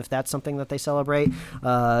shorts, if that's something that they celebrate.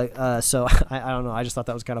 So I don't know. I just thought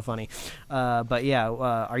that was kind of funny. But yeah,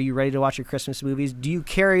 are you ready to watch your Christmas movies? Do you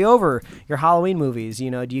carry over your Halloween movies? Do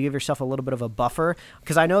you give yourself a little bit of a buffer?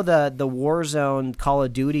 Because I know the Warzone Call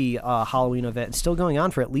of Duty Halloween event is still going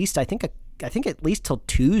on for at least, I think at least till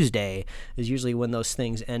Tuesday is usually when those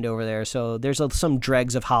things end over there. So there's some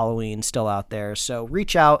dregs of Halloween still out there. So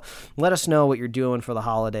reach out, let us know what you're doing for the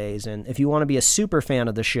holidays. And if you want to be a super fan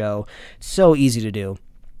of the show, it's so easy to do.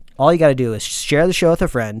 All you got to do is share the show with a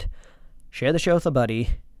friend, share the show with a buddy,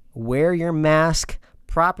 wear your mask,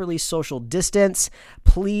 properly social distance.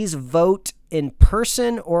 Please vote in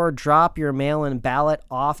person or drop your mail-in ballot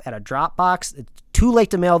off at a drop box. It's too late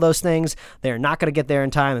to mail those things. They're not going to get there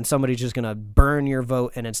in time, and somebody's just going to burn your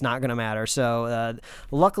vote, and it's not going to matter. So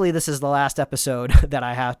luckily, this is the last episode that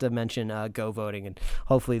I have to mention go voting, and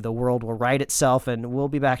hopefully the world will right itself, and we'll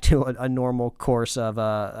be back to a normal course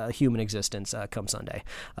of human existence come Sunday.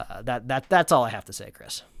 That's all I have to say,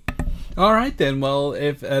 Chris. All right, then. Well,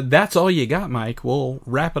 if that's all you got, Mike, we'll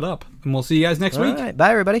wrap it up, and we'll see you guys next week. All right.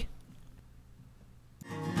 Bye, everybody.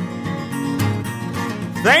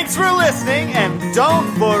 Thanks for listening, and don't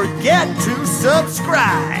forget to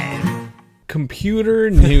subscribe.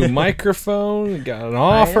 Computer, new microphone, got an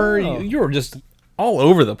offer. You were just all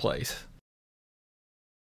over the place.